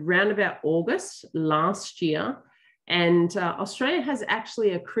released around about August last year. And Australia has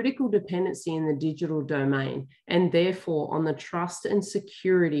actually a critical dependency in the digital domain, and therefore on the trust and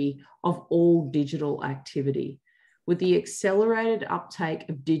security of all digital activity. with the accelerated uptake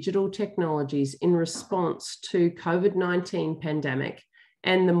of digital technologies in response to COVID-19 pandemic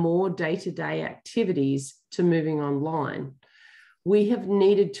and the more day-to-day activities to moving online, we have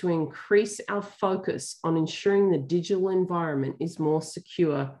needed to increase our focus on ensuring the digital environment is more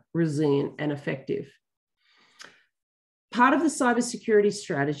secure, resilient, and effective. Part of the cybersecurity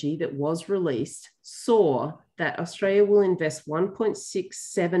strategy that was released saw that Australia will invest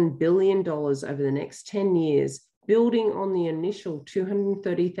 $1.67 billion over the next 10 years, building on the initial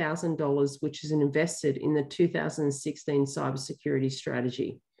 $230,000, which is invested in the 2016 cybersecurity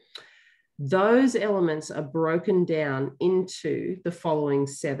strategy. Those elements are broken down into the following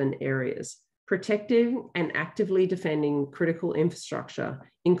 7 areas: protecting and actively defending critical infrastructure,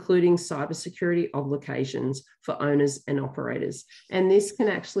 including cybersecurity obligations for owners and operators. And this can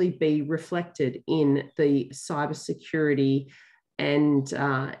actually be reflected in the cybersecurity and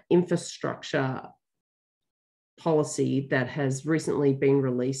infrastructure policy that has recently been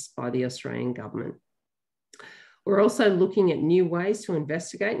released by the Australian government. We're also looking at new ways to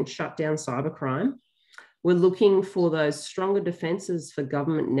investigate and shut down cybercrime. We're looking for those stronger defences for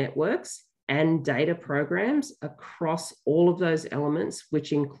government networks and data programs across all of those elements,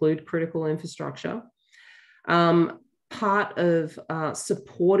 which include critical infrastructure. Part of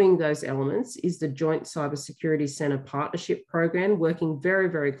supporting those elements is the Joint Cybersecurity Centre Partnership Program, working very,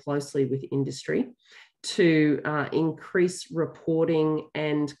 very closely with industry to increase reporting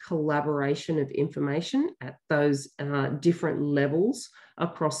and collaboration of information at those different levels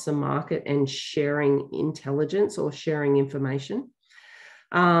across the market and sharing intelligence or sharing information.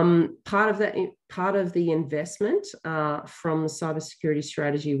 Part of the investment from the cybersecurity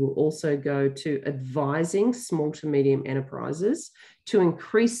strategy will also go to advising small to medium enterprises to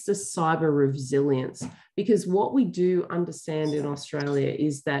increase the cyber resilience, because what we do understand in Australia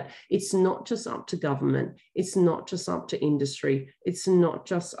is that it's not just up to government, it's not just up to industry, it's not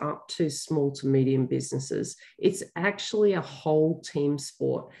just up to small to medium businesses, it's actually a whole team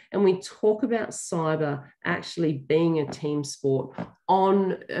sport. And we talk about cyber actually being a team sport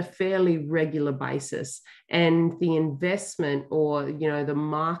on a fairly regular basis. And the investment or, the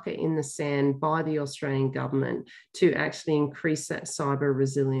marker in the sand by the Australian government to actually increase that cyber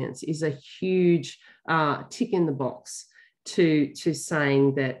resilience is a huge tick in the box to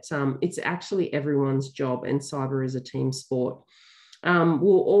saying that it's actually everyone's job and cyber is a team sport.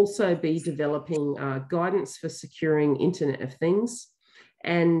 We'll also be developing guidance for securing Internet of Things.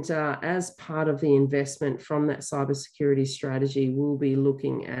 And as part of the investment from that cybersecurity strategy, we'll be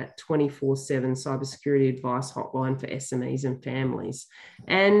looking at 24/7 cybersecurity advice hotline for SMEs and families,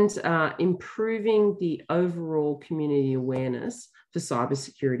 and improving the overall community awareness for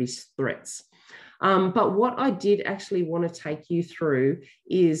cybersecurity threats. But what I did actually want to take you through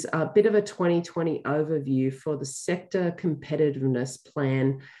is a bit of a 2020 overview for the sector competitiveness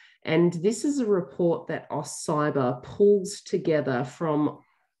plan. And this is a report that AustCyber pulls together from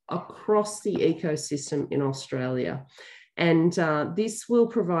across the ecosystem in Australia. And this will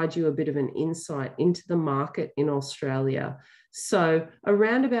provide you a bit of an insight into the market in Australia. So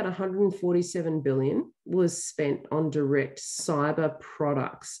around about 147 billion was spent on direct cyber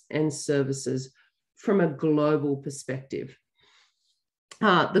products and services from a global perspective.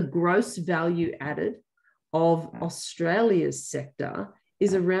 The gross value added of Australia's sector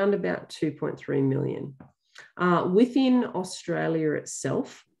is around about 2.3 million. Within Australia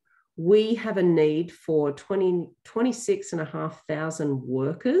itself, we have a need for 26,500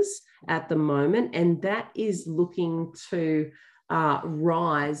 workers at the moment, and that is looking to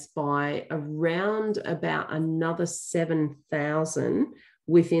rise by around about another 7,000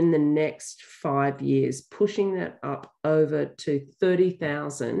 within the next 5 years, pushing that up over to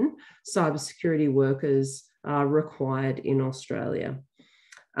 30,000 cybersecurity workers required in Australia.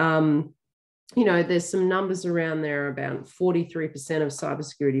 There's some numbers around there. About 43% of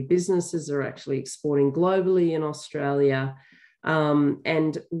cybersecurity businesses are actually exporting globally in Australia.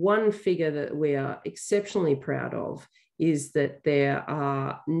 And one figure that we are exceptionally proud of is that there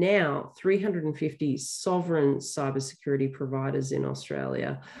are now 350 sovereign cybersecurity providers in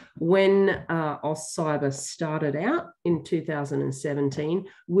Australia. When AustCyber started out in 2017,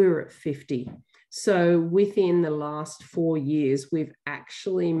 we were at 50. So within the last 4 years, we've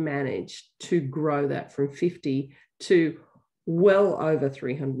actually managed to grow that from 50 to well over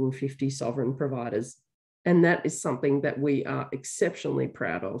 350 sovereign providers. And that is something that we are exceptionally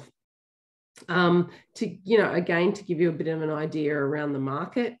proud of. Again, to give you a bit of an idea around the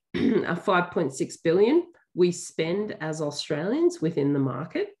market, 5.6 billion we spend as Australians within the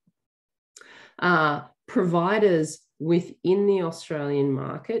market. Providers within the Australian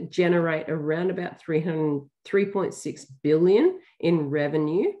market generate around about 3.6 billion in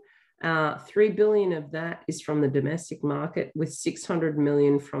revenue. 3 billion of that is from the domestic market, with 600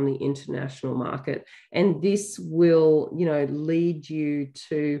 million from the international market. And this will, you know, lead you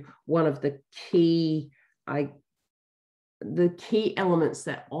to one of the key elements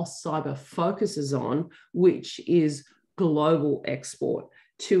that AustCyber focuses on, which is global export,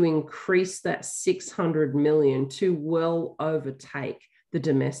 to increase that 600 million to well overtake the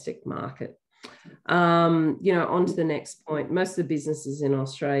domestic market. You know, on to the next point. Most of the businesses in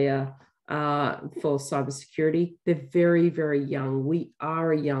Australia for cybersecurity, they're very, very young. We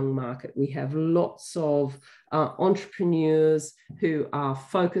are a young market. We have lots of entrepreneurs who are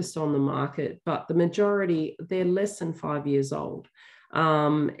focused on the market, but the majority, they're less than 5 years old.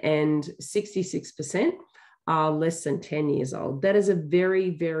 And 66% are less than 10 years old. That is a very,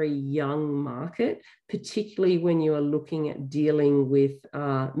 very young market, particularly when you are looking at dealing with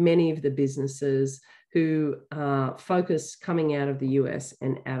many of the businesses who focus coming out of the US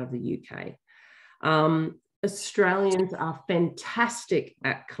and out of the UK. Australians are fantastic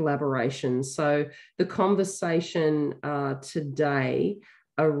at collaboration. So the conversation today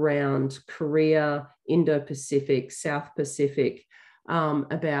around Korea, Indo-Pacific, South Pacific,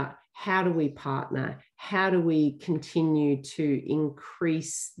 about how do we partner? How do we continue to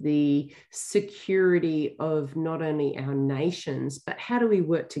increase the security of not only our nations, but how do we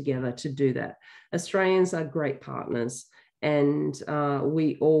work together to do that? Australians are great partners, and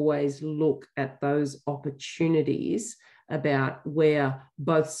we always look at those opportunities about where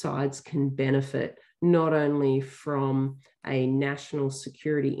both sides can benefit, not only from a national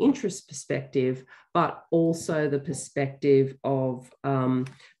security interest perspective, but also the perspective of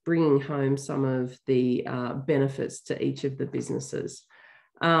bringing home some of the benefits to each of the businesses.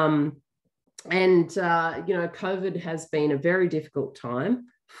 You know, COVID has been a very difficult time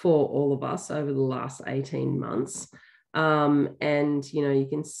for all of us over the last 18 months. And, you know, you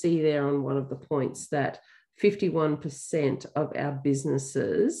can see there on one of the points that 51% of our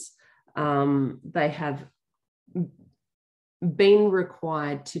businesses, they have been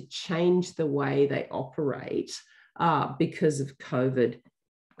required to change the way they operate because of COVID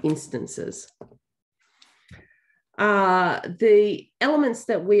instances. The elements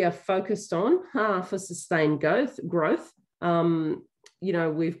that we are focused on for sustained growth, you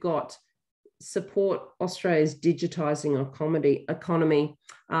know, we've got support Australia's digitising economy,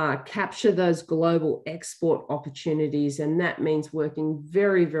 capture those global export opportunities, and that means working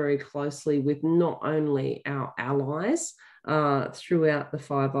very, very closely with not only our allies throughout the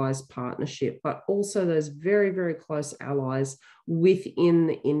Five Eyes partnership, but also those very, very close allies within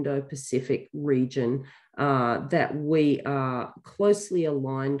the Indo-Pacific region that we are closely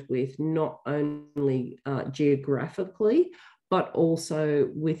aligned with, not only geographically, but also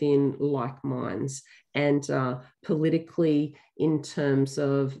within like minds, and politically in terms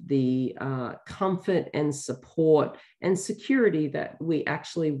of the comfort and support and security that we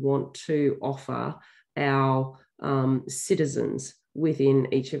actually want to offer our citizens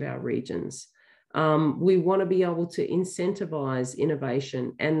within each of our regions. We want to be able to incentivize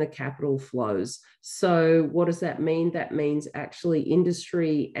innovation and the capital flows. So what does that mean? That means actually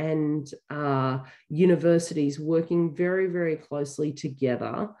industry and universities working very, very closely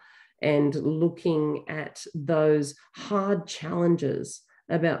together and looking at those hard challenges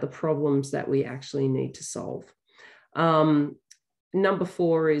about the problems that we actually need to solve. Number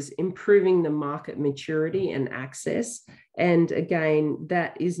 4 is improving the market maturity and access. And again,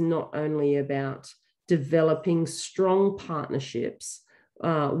 that is not only about developing strong partnerships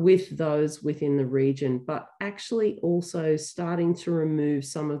with those within the region, but actually also starting to remove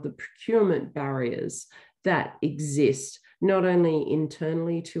some of the procurement barriers that exist, not only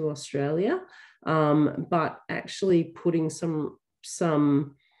internally to Australia, but actually putting some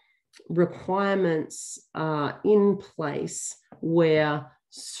requirements in place where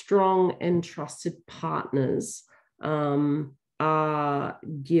strong and trusted partners are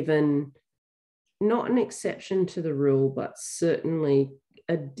given not an exception to the rule, but certainly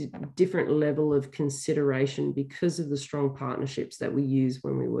a different level of consideration because of the strong partnerships that we use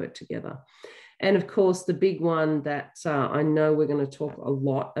when we work together. And of course, the big one that I know we're going to talk a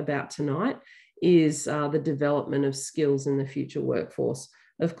lot about tonight is the development of skills in the future workforce.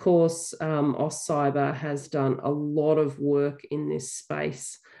 Of course, AustCyber has done a lot of work in this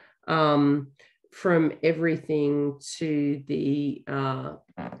space, from everything to the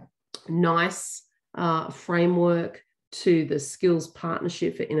NICE framework to the Skills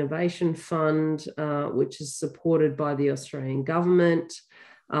Partnership for Innovation Fund, which is supported by the Australian government,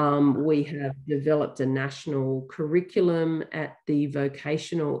 We have developed a national curriculum at the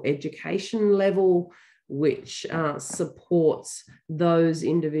vocational education level, which supports those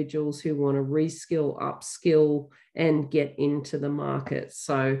individuals who want to reskill, upskill, and get into the market.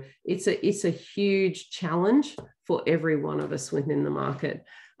 So it's a huge challenge for every one of us within the market.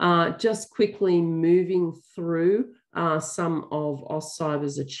 Just quickly moving through some of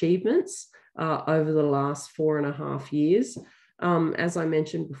AustCyber's achievements over the last 4.5 years. As I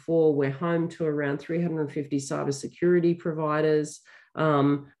mentioned before, we're home to around 350 cybersecurity providers.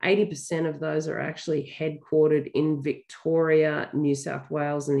 80% of those are actually headquartered in Victoria, New South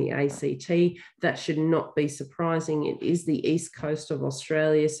Wales, and the ACT. That should not be surprising. It is the east coast of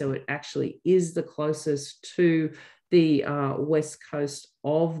Australia, so it actually is the closest to the west coast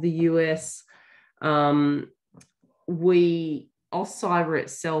of the US. AustCyber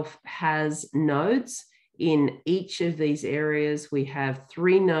itself has nodes in each of these areas. We have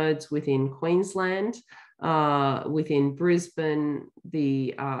 3 nodes within Queensland, within Brisbane,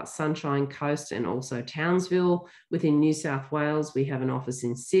 the Sunshine Coast, and also Townsville. Within New South Wales, we have an office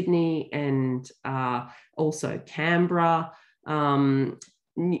in Sydney and also Canberra.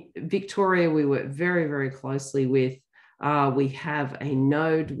 Victoria, we work very, very closely with. We have a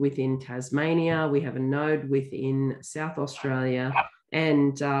node within Tasmania, we have a node within South Australia,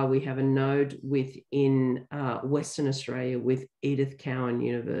 and we have a node within Western Australia with Edith Cowan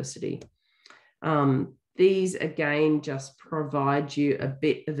University. These again just provide you a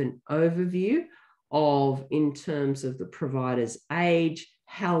bit of an overview of, in terms of the provider's age,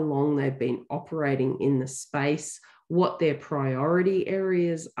 how long they've been operating in the space, what their priority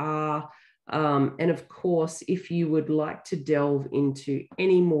areas are. And of course, if you would like to delve into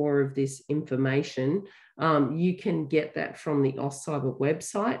any more of this information, you can get that from the AustCyber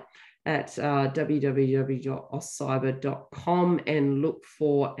website at www.austcyber.com and look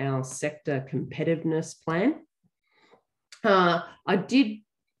for our sector competitiveness plan. I did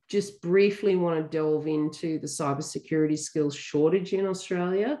just briefly want to delve into the cybersecurity skills shortage in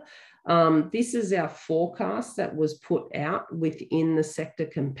Australia. This is our forecast that was put out within the sector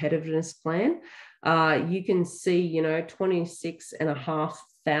competitiveness plan. You can see,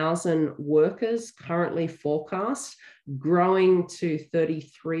 26,500 workers currently forecast, growing to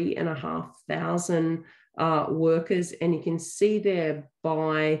 33,500 workers. And you can see there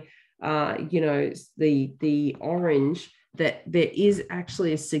by, the orange, that there is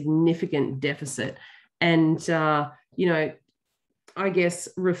actually a significant deficit. And, I guess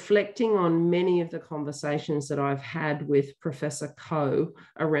reflecting on many of the conversations that I've had with Professor Ko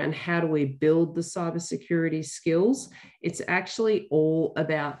around how do we build the cybersecurity skills, it's actually all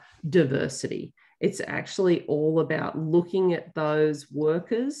about diversity. It's actually all about looking at those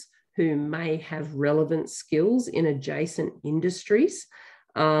workers who may have relevant skills in adjacent industries.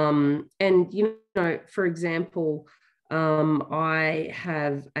 For example, I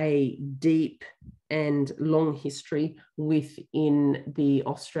have a deep and long history within the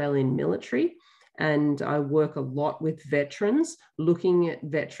Australian military, and I work a lot with veterans, looking at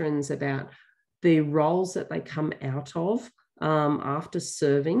veterans about the roles that they come out of after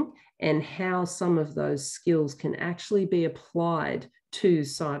serving, and how some of those skills can actually be applied to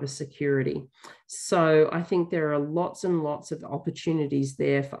cybersecurity. So I think there are lots and lots of opportunities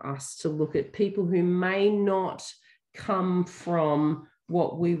there for us to look at people who may not come from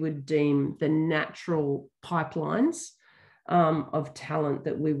what we would deem the natural pipelines of talent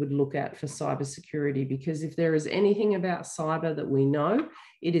that we would look at for cybersecurity. Because if there is anything about cyber that we know,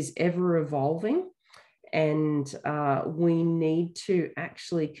 it is ever evolving. And we need to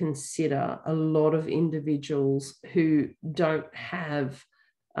actually consider a lot of individuals who don't have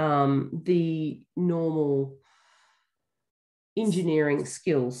the normal engineering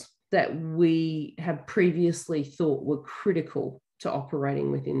skills that we have previously thought were critical to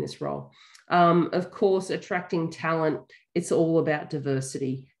operating within this role. Of course, attracting talent, it's all about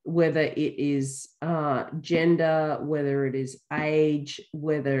diversity, whether it is gender, whether it is age,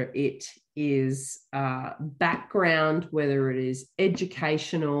 whether it is background, whether it is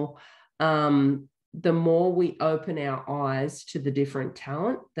educational. The more we open our eyes to the different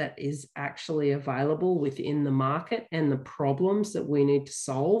talent that is actually available within the market and the problems that we need to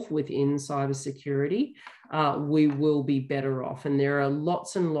solve within cybersecurity, we will be better off. And there are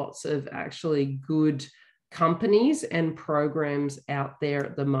lots and lots of actually good companies and programs out there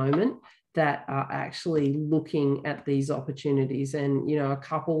at the moment that are actually looking at these opportunities. And, a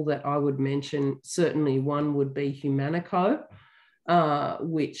couple that I would mention, certainly one would be Humanico,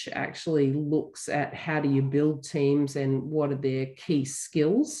 which actually looks at how do you build teams and what are their key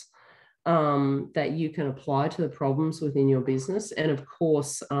skills. that you can apply to the problems within your business. And of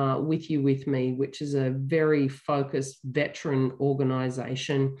course, With You With Me, which is a very focused veteran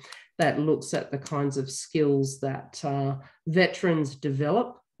organisation that looks at the kinds of skills that veterans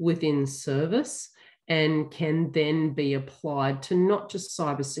develop within service and can then be applied to not just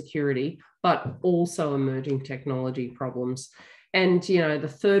cybersecurity, but also emerging technology problems. And, you know, the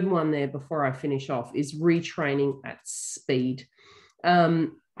third one there before I finish off is retraining at speed.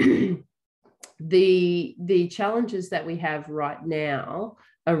 The challenges that we have right now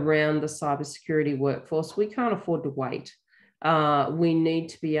around the cybersecurity workforce, we can't afford to wait. We need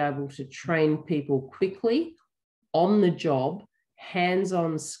to be able to train people quickly, on the job,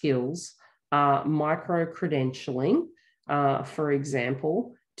 hands-on skills, micro-credentialing, for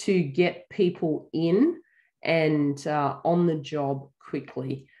example, to get people in and on the job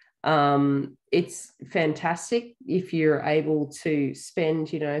quickly. It's fantastic if you're able to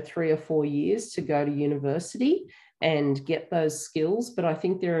spend, you know, 3 or 4 years to go to university and get those skills. But I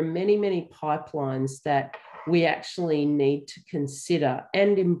think there are many, many pipelines that we actually need to consider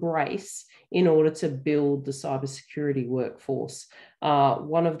and embrace in order to build the cybersecurity workforce.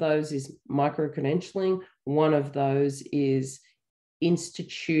 One of those is micro-credentialing. One of those is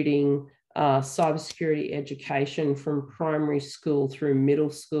instituting cybersecurity education from primary school through middle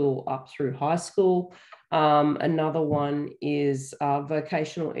school up through high school. Another one is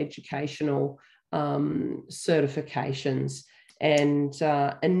vocational educational certifications and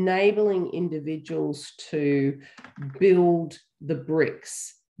enabling individuals to build the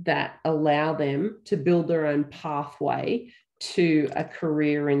bricks that allow them to build their own pathway to a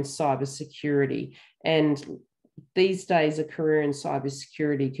career in cybersecurity. And these days, a career in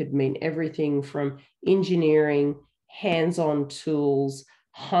cybersecurity could mean everything from engineering, hands-on tools,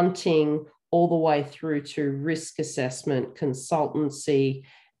 hunting, all the way through to risk assessment, consultancy,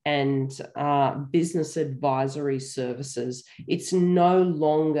 and business advisory services. It's no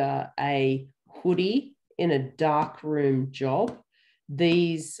longer a hoodie in a dark room job.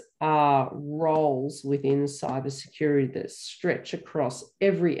 These are roles within cybersecurity that stretch across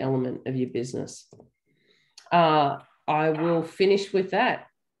every element of your business. I will finish with that.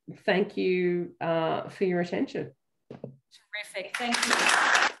 Thank you for your attention. Terrific. Thank you.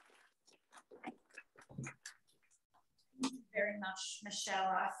 Thank you very much, Michelle.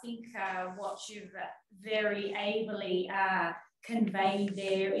 I think what you've very ably conveyed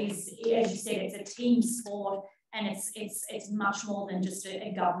there is, as you said, it's a team sport. And it's much more than just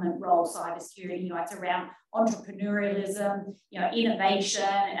a government role, cybersecurity. You know, it's around entrepreneurialism, you know, innovation,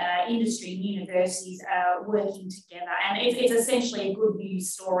 industry and universities working together. And it's essentially a good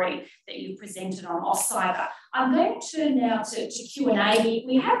news story that you presented on AustCyber. I'm going to turn now to Q&A.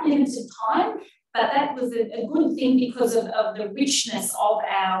 We have limited time, but that was a good thing because of the richness of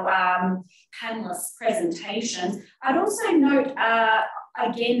our panelists' presentations. I'd also note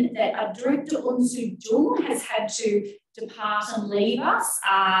again that Director Jeong has had to depart and leave us,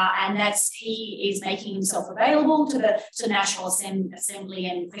 and he is making himself available to the National Assembly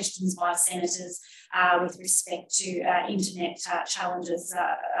and questions by senators with respect to internet challenges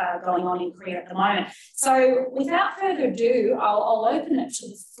going on in Korea at the moment. So without further ado, I'll open it to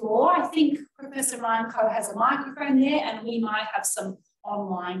the floor. I think Professor Ryan Ko has a microphone there, and we might have some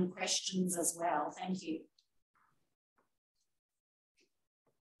online questions as well. Thank you.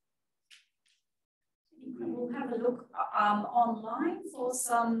 We'll have a look online for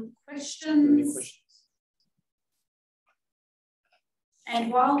some questions.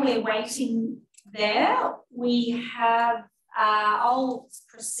 And while we're waiting there, we have, I'll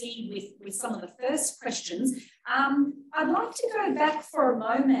proceed with some of the first questions. I'd like to go back for a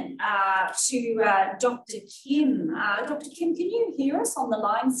moment to Dr. Kim. Dr. Kim, can you hear us on the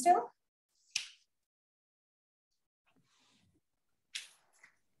line still?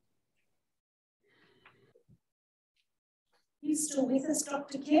 You still with us,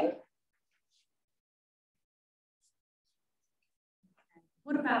 Dr. Kim?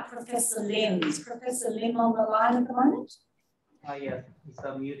 What about Professor Lim? Is Professor Lim on the line at the moment? Yes, he's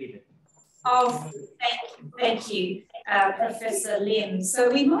muted. Oh, thank you, Professor Lim. So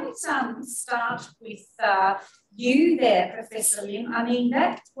we might start with you there, Professor Lim. I mean,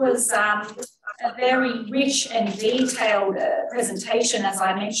 that was a very rich and detailed presentation, as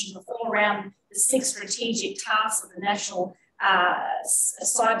I mentioned before, around the 6 strategic tasks of the National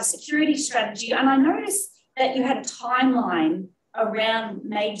Cybersecurity Strategy. And I noticed that you had a timeline around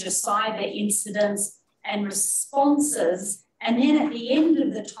major cyber incidents and responses. And then at the end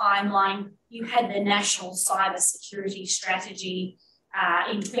of the timeline, you had the National Cybersecurity Strategy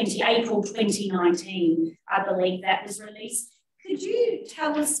in April 2019, I believe that was released. Could you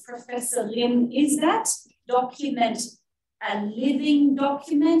tell us, Professor Lim, is that document a living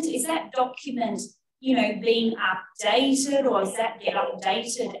document? Is that document, you know, being updated, or is that get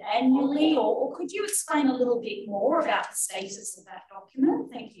updated annually? Or could you explain a little bit more about the status of that document?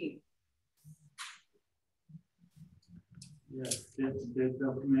 Thank you. Yes, that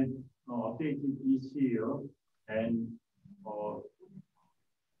document updated each year, and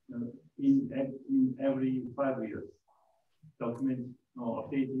in every 5 years. Document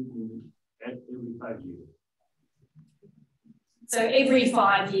updated every 5 years. So every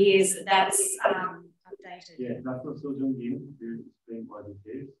 5 years, that's updated. Yeah, Dr. Jong-in-Lim will explain what it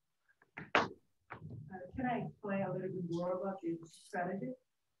is. Can I explain a little bit more about this strategy?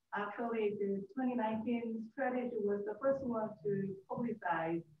 Actually, the 2019 strategy was the first one to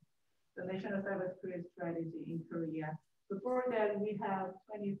publicize the national cybersecurity strategy in Korea. Before that, we have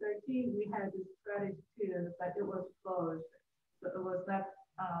 2013, we had this strategy too, but it was closed. So it was not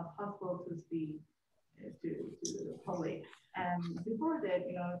possible to see to the public. And before that,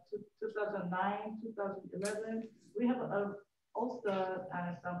 you know, 2009, 2011, we have also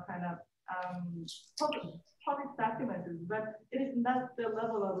some kind of public documents, but it is not the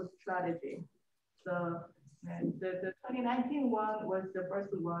level of strategy. So and the 2019 one was the first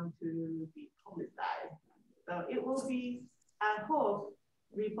one to be publicized. So it will be, I hope,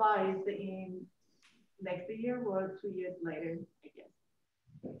 revised in next year or 2 years later, I guess.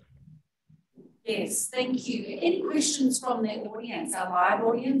 Yes, thank you. Any questions from the audience, our live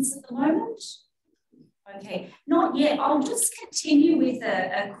audience at the moment? Okay, not yet. I'll just continue with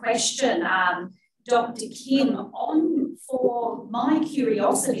a question, Dr. Kim, on for my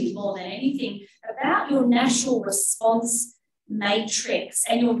curiosity more than anything about your national response matrix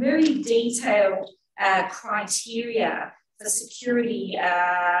and your very detailed criteria for security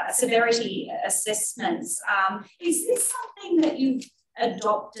severity assessments. Is this something that you've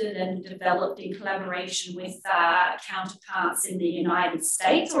adopted and developed in collaboration with counterparts in the United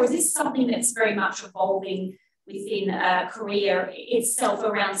States, or is this something that's very much evolving within Korea itself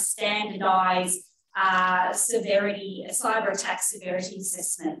around standardized severity, cyber attack severity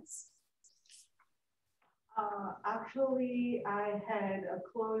assessments? Actually, I had a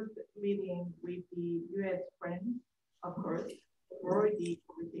close meeting with the US friends, of course, for the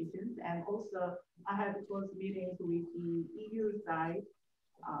conversations, and also I had close meetings with the EU side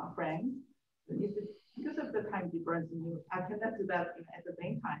friends. Because of the time difference, I cannot do that at the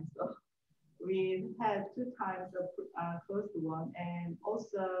same time. So we had 2 times of close one, and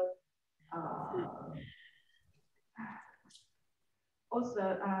also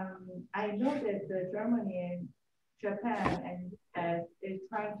I know that Germany and Japan and US is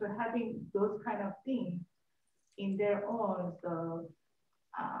trying to having those kind of things in their own. So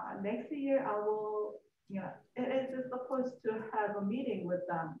next year I will, it is supposed to have a meeting with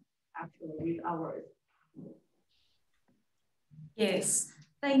them, actually, with ours. Yes,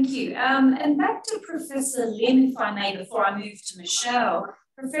 thank you. And back to Professor Lim, if I may, before I move to Michelle.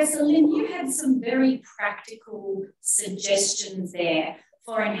 Professor Lim, you had some very practical suggestions there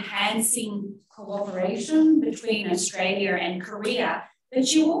for enhancing cooperation between Australia and Korea,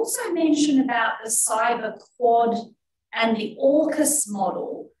 but you also mentioned about the cyber quad and the AUKUS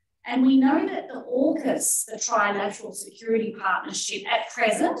model. And we know that the AUKUS, the trilateral security partnership at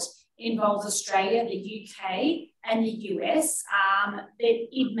present, involves Australia, the UK, and the US. That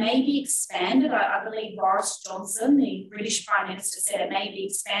it may be expanded. I believe Boris Johnson, the British Prime Minister, said it may be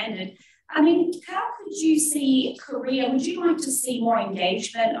expanded. I mean, how could you see Korea? Would you like to see more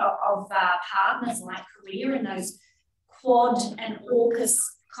engagement of partners like Korea in those Quad and AUKUS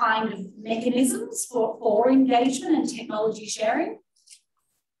kind of mechanisms for engagement and technology sharing?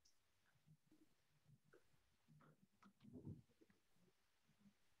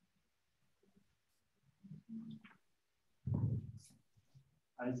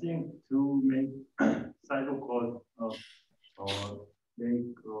 I think to make cyber code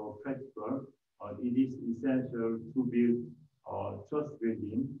practical, it is essential to build trust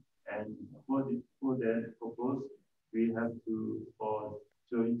building, and for that purpose, we have to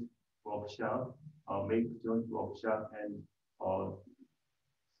joint workshop, make joint workshop and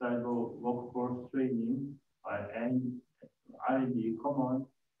cyber workforce training and R&D, common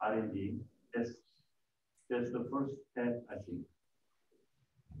R&D. That's the first step, I think.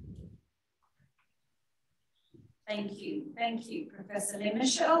 Thank you, Professor Lim.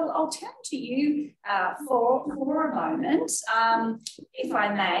 Michelle, I'll turn to you for a moment, if I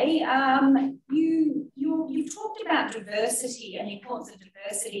may. You've talked about diversity and the importance of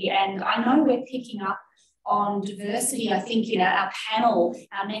diversity, and I know we're picking up on diversity, I think, in our panel,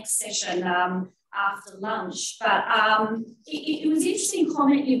 our next session, after lunch. But it was an interesting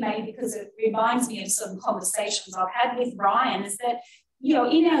comment you made, because it reminds me of some conversations I've had with Ryan, is that, you know,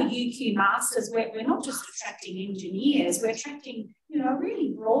 in our UQ Masters, we're not just attracting engineers, we're attracting, you know, a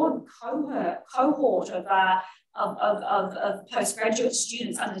really broad cohort of postgraduate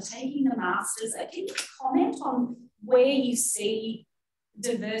students undertaking the Masters. Can you comment on where you see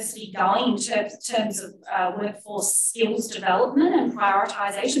diversity going in terms of workforce skills development and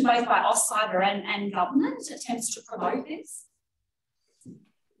prioritisation, both by AustCyber and government attempts to promote this?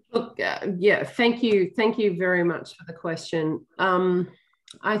 Look, yeah, thank you very much for the question.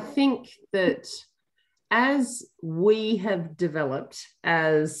 I think that as we have developed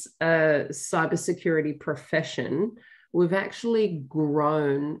as a cybersecurity profession, we've actually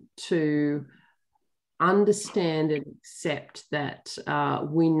grown to understand and accept that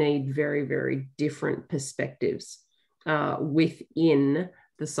we need very, very different perspectives within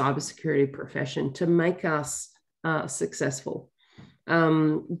the cybersecurity profession to make us successful.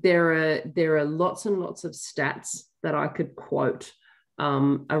 There are lots and lots of stats that I could quote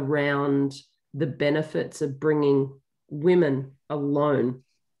around the benefits of bringing women alone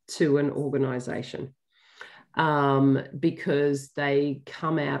to an organization, because they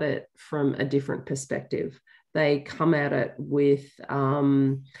come at it from a different perspective. They come at it with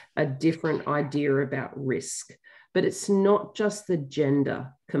a different idea about risk. But it's not just the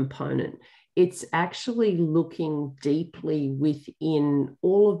gender component. It's actually looking deeply within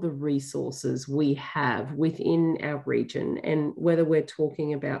all of the resources we have within our region. And whether we're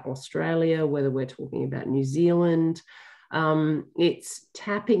talking about Australia, whether we're talking about New Zealand, it's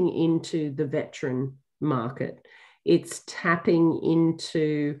tapping into the veteran market. It's tapping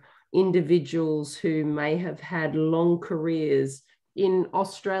into individuals who may have had long careers in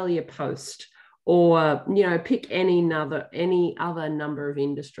Australia Post, or, you know, pick any other number of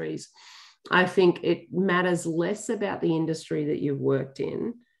industries. I think it matters less about the industry that you've worked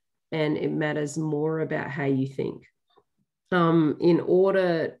in, and it matters more about how you think. In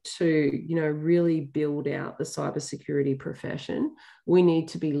order to, you know, really build out the cybersecurity profession, we need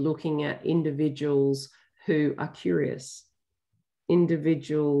to be looking at individuals who are curious,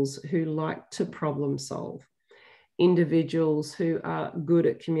 individuals who like to problem solve, individuals who are good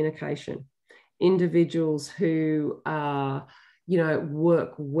at communication, individuals who are, you know,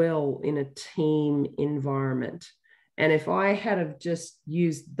 work well in a team environment. And if I had have just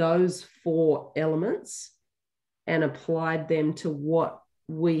used those 4 elements and applied them to what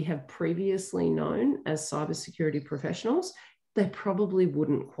we have previously known as cybersecurity professionals, they probably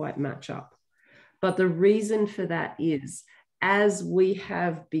wouldn't quite match up. But the reason for that is, as we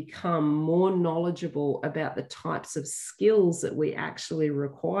have become more knowledgeable about the types of skills that we actually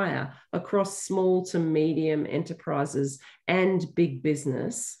require across small to medium enterprises and big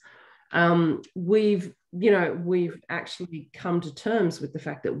business, we've actually come to terms with the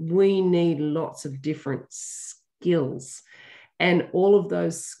fact that we need lots of different skills. And all of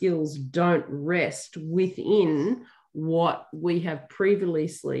those skills don't rest within what we have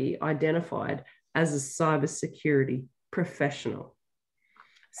previously identified as a cybersecurity professional.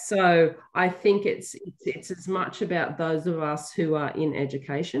 So I think it's as much about those of us who are in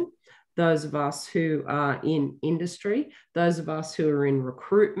education, those of us who are in industry, those of us who are in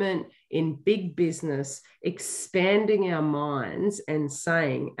recruitment, in big business, expanding our minds and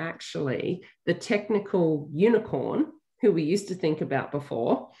saying, actually, the technical unicorn, who we used to think about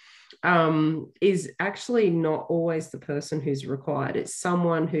before, is actually not always the person who's required. It's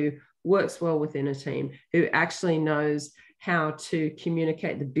someone who works well within a team, who actually knows how to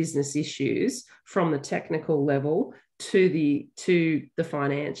communicate the business issues from the technical level to the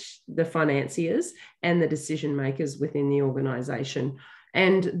financiers and the decision makers within the organization.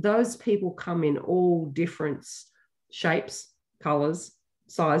 And those people come in all different shapes, colors,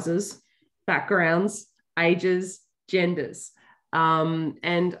 sizes, backgrounds, ages, genders.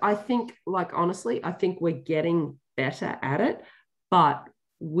 And I think, like, honestly, I think we're getting better at it, but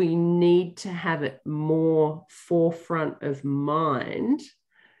we need to have it more forefront of mind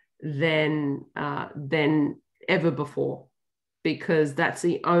than ever before, because that's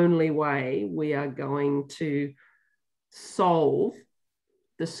the only way we are going to solve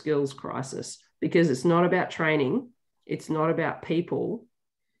the skills crisis, because it's not about training. It's not about people.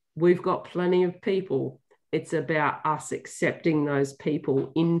 We've got plenty of people. It's about us accepting those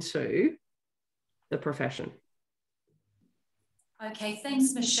people into the profession. Okay,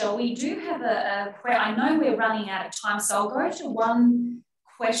 thanks, Michelle. We do have I know we're running out of time, so I'll go to one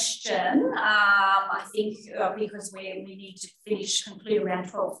question, I think, because we need to conclude around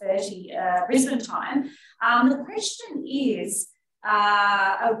 12:30 Brisbane time. The question is,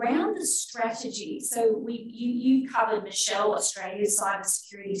 around the strategy. So you covered, Michelle, Australia's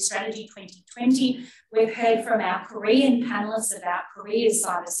cybersecurity strategy 2020. We've heard from our Korean panelists about Korea's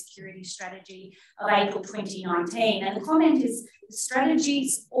cybersecurity strategy of April 2019. And the comment is the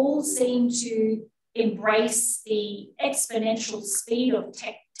strategies all seem to embrace the exponential speed of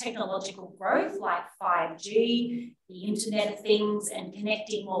technological growth like 5G, the Internet of Things, and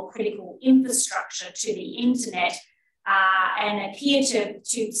connecting more critical infrastructure to the internet, and appear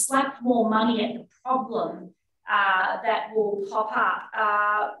to slap more money at the problem that will pop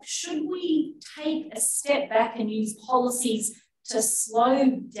up. Should we take a step back and use policies to slow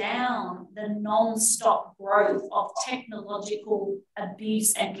down the non-stop growth of technological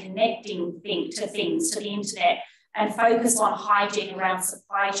abuse and connecting things to the internet, and focus on hygiene around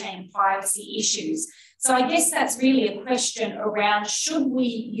supply chain and privacy issues? So I guess that's really a question around, should we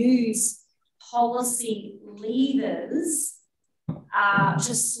use policy levers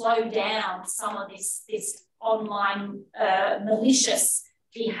to slow down some of this online malicious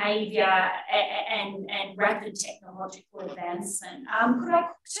behaviour and rapid technological advancement? Could I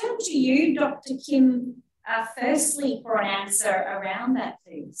turn to you, Dr. Kim, firstly for an answer around that,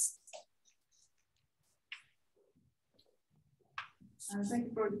 please? Thank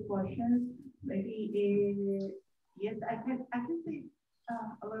you for the question. Maybe yes, I can say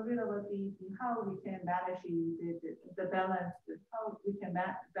a little bit about how we can manage the balance, how we can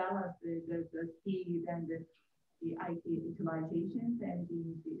balance the speed and the IT utilizations and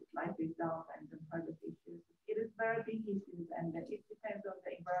the life itself and the privacy issues. It is very big issues, and it depends on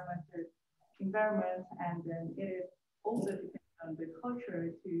the environment, and then it is also depends on the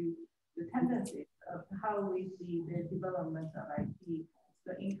culture to the tendencies of how we see the development of IT.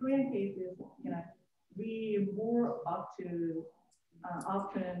 So in Korean cases, we more often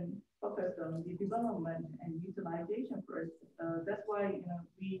focus on the development and utilization first. That's why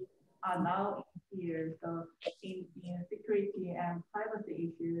we are now here. So in security and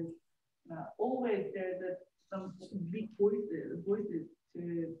privacy issues, always there's some big voices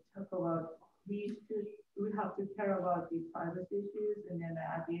to talk about. We have to care about the privacy issues and then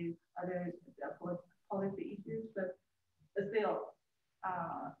the other policy issues, but still,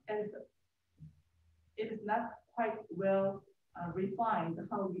 it is not quite well refined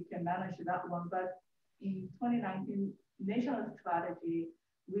how we can manage that one. But in 2019 national strategy,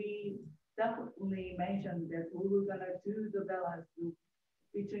 we definitely mentioned that we were going to do the balance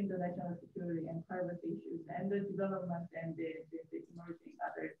between the national security and privacy issues and the development and the emerging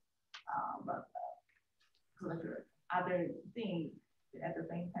other things at the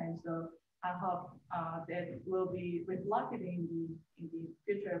same time. So I hope that will be reflected in the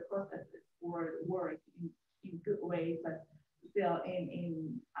future processes or work in good ways, but still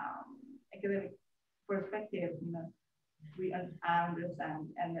in academic perspective, I understand,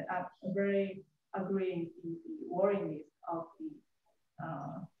 and I'm very agree with the worriness of the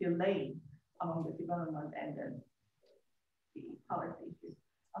delay among the development and the policy issues.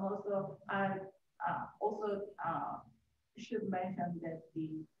 And also, I should mention that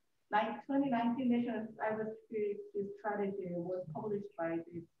the 2019 National Cybersecurity Strategy was published by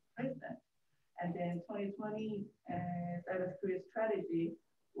the President, and then 2020 Cybersecurity Strategy,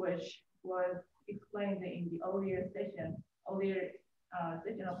 which was explained in the earlier session of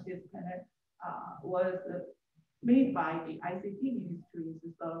this panel, was made by the ICT ministries.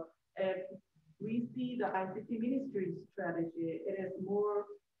 So if we see the ICT ministry strategy, it is more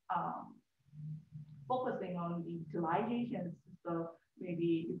focusing on the utilization. So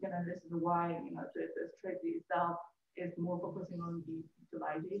maybe you can understand why the strategy itself is more focusing on the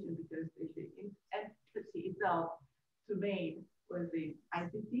utilization, because the entity itself to made was the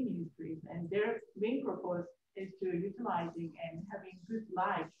ICT ministries, and their main purpose is to utilizing and having good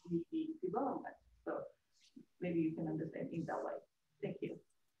life with the development. So maybe you can understand in that way. Thank you.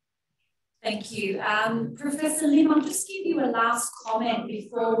 Thank you. Professor Lim, I'll just give you a last comment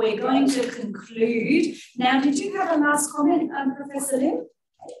before we're going to conclude. Now, did you have a last comment, Professor Lim?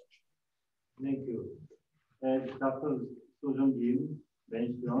 Thank you. As Dr. Jong-in-Lim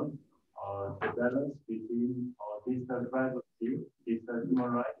mentioned, the balance between digital privacy, digital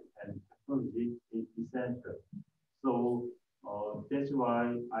human rights, and technology is essential. So that's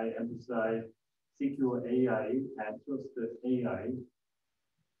why I emphasize secure AI and trusted AI.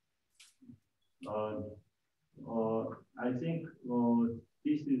 I think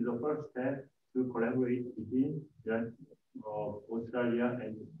this is the first step to collaborate between Australia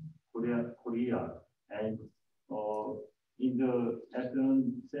and Korea. And in the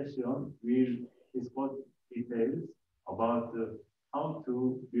afternoon session, we'll discuss details about how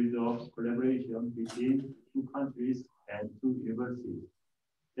to build up collaboration between two countries and two universities.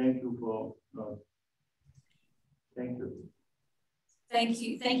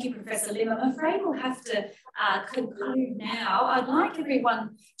 Thank you, Professor Lim. I'm afraid we'll have to conclude now. I'd like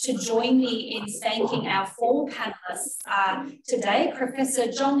everyone to join me in thanking our four panelists today: Professor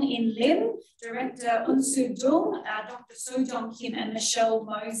Jong-in-Lim, Director Eun-Soo Dung, Dr. So-Jong Kim, and Michelle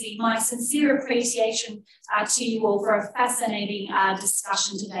Mosey. My sincere appreciation to you all for a fascinating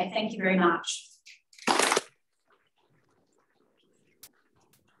discussion today. Thank you very much.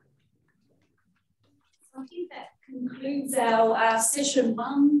 I think that concludes our session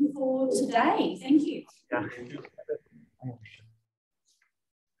 1 for today. Thank you. Yeah, thank you.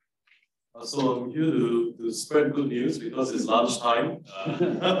 So I'm here to spread good news because it's lunchtime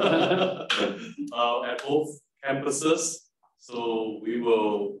at both campuses. So we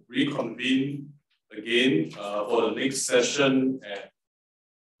will reconvene again for the next session at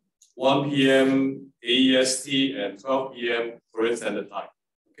 1 p.m. AEST and 12 p.m. Korean Standard Time.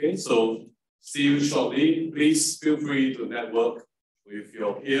 Okay, so see you shortly. Please feel free to network with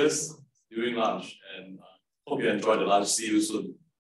your peers during lunch, and hope you enjoy the lunch. See you soon.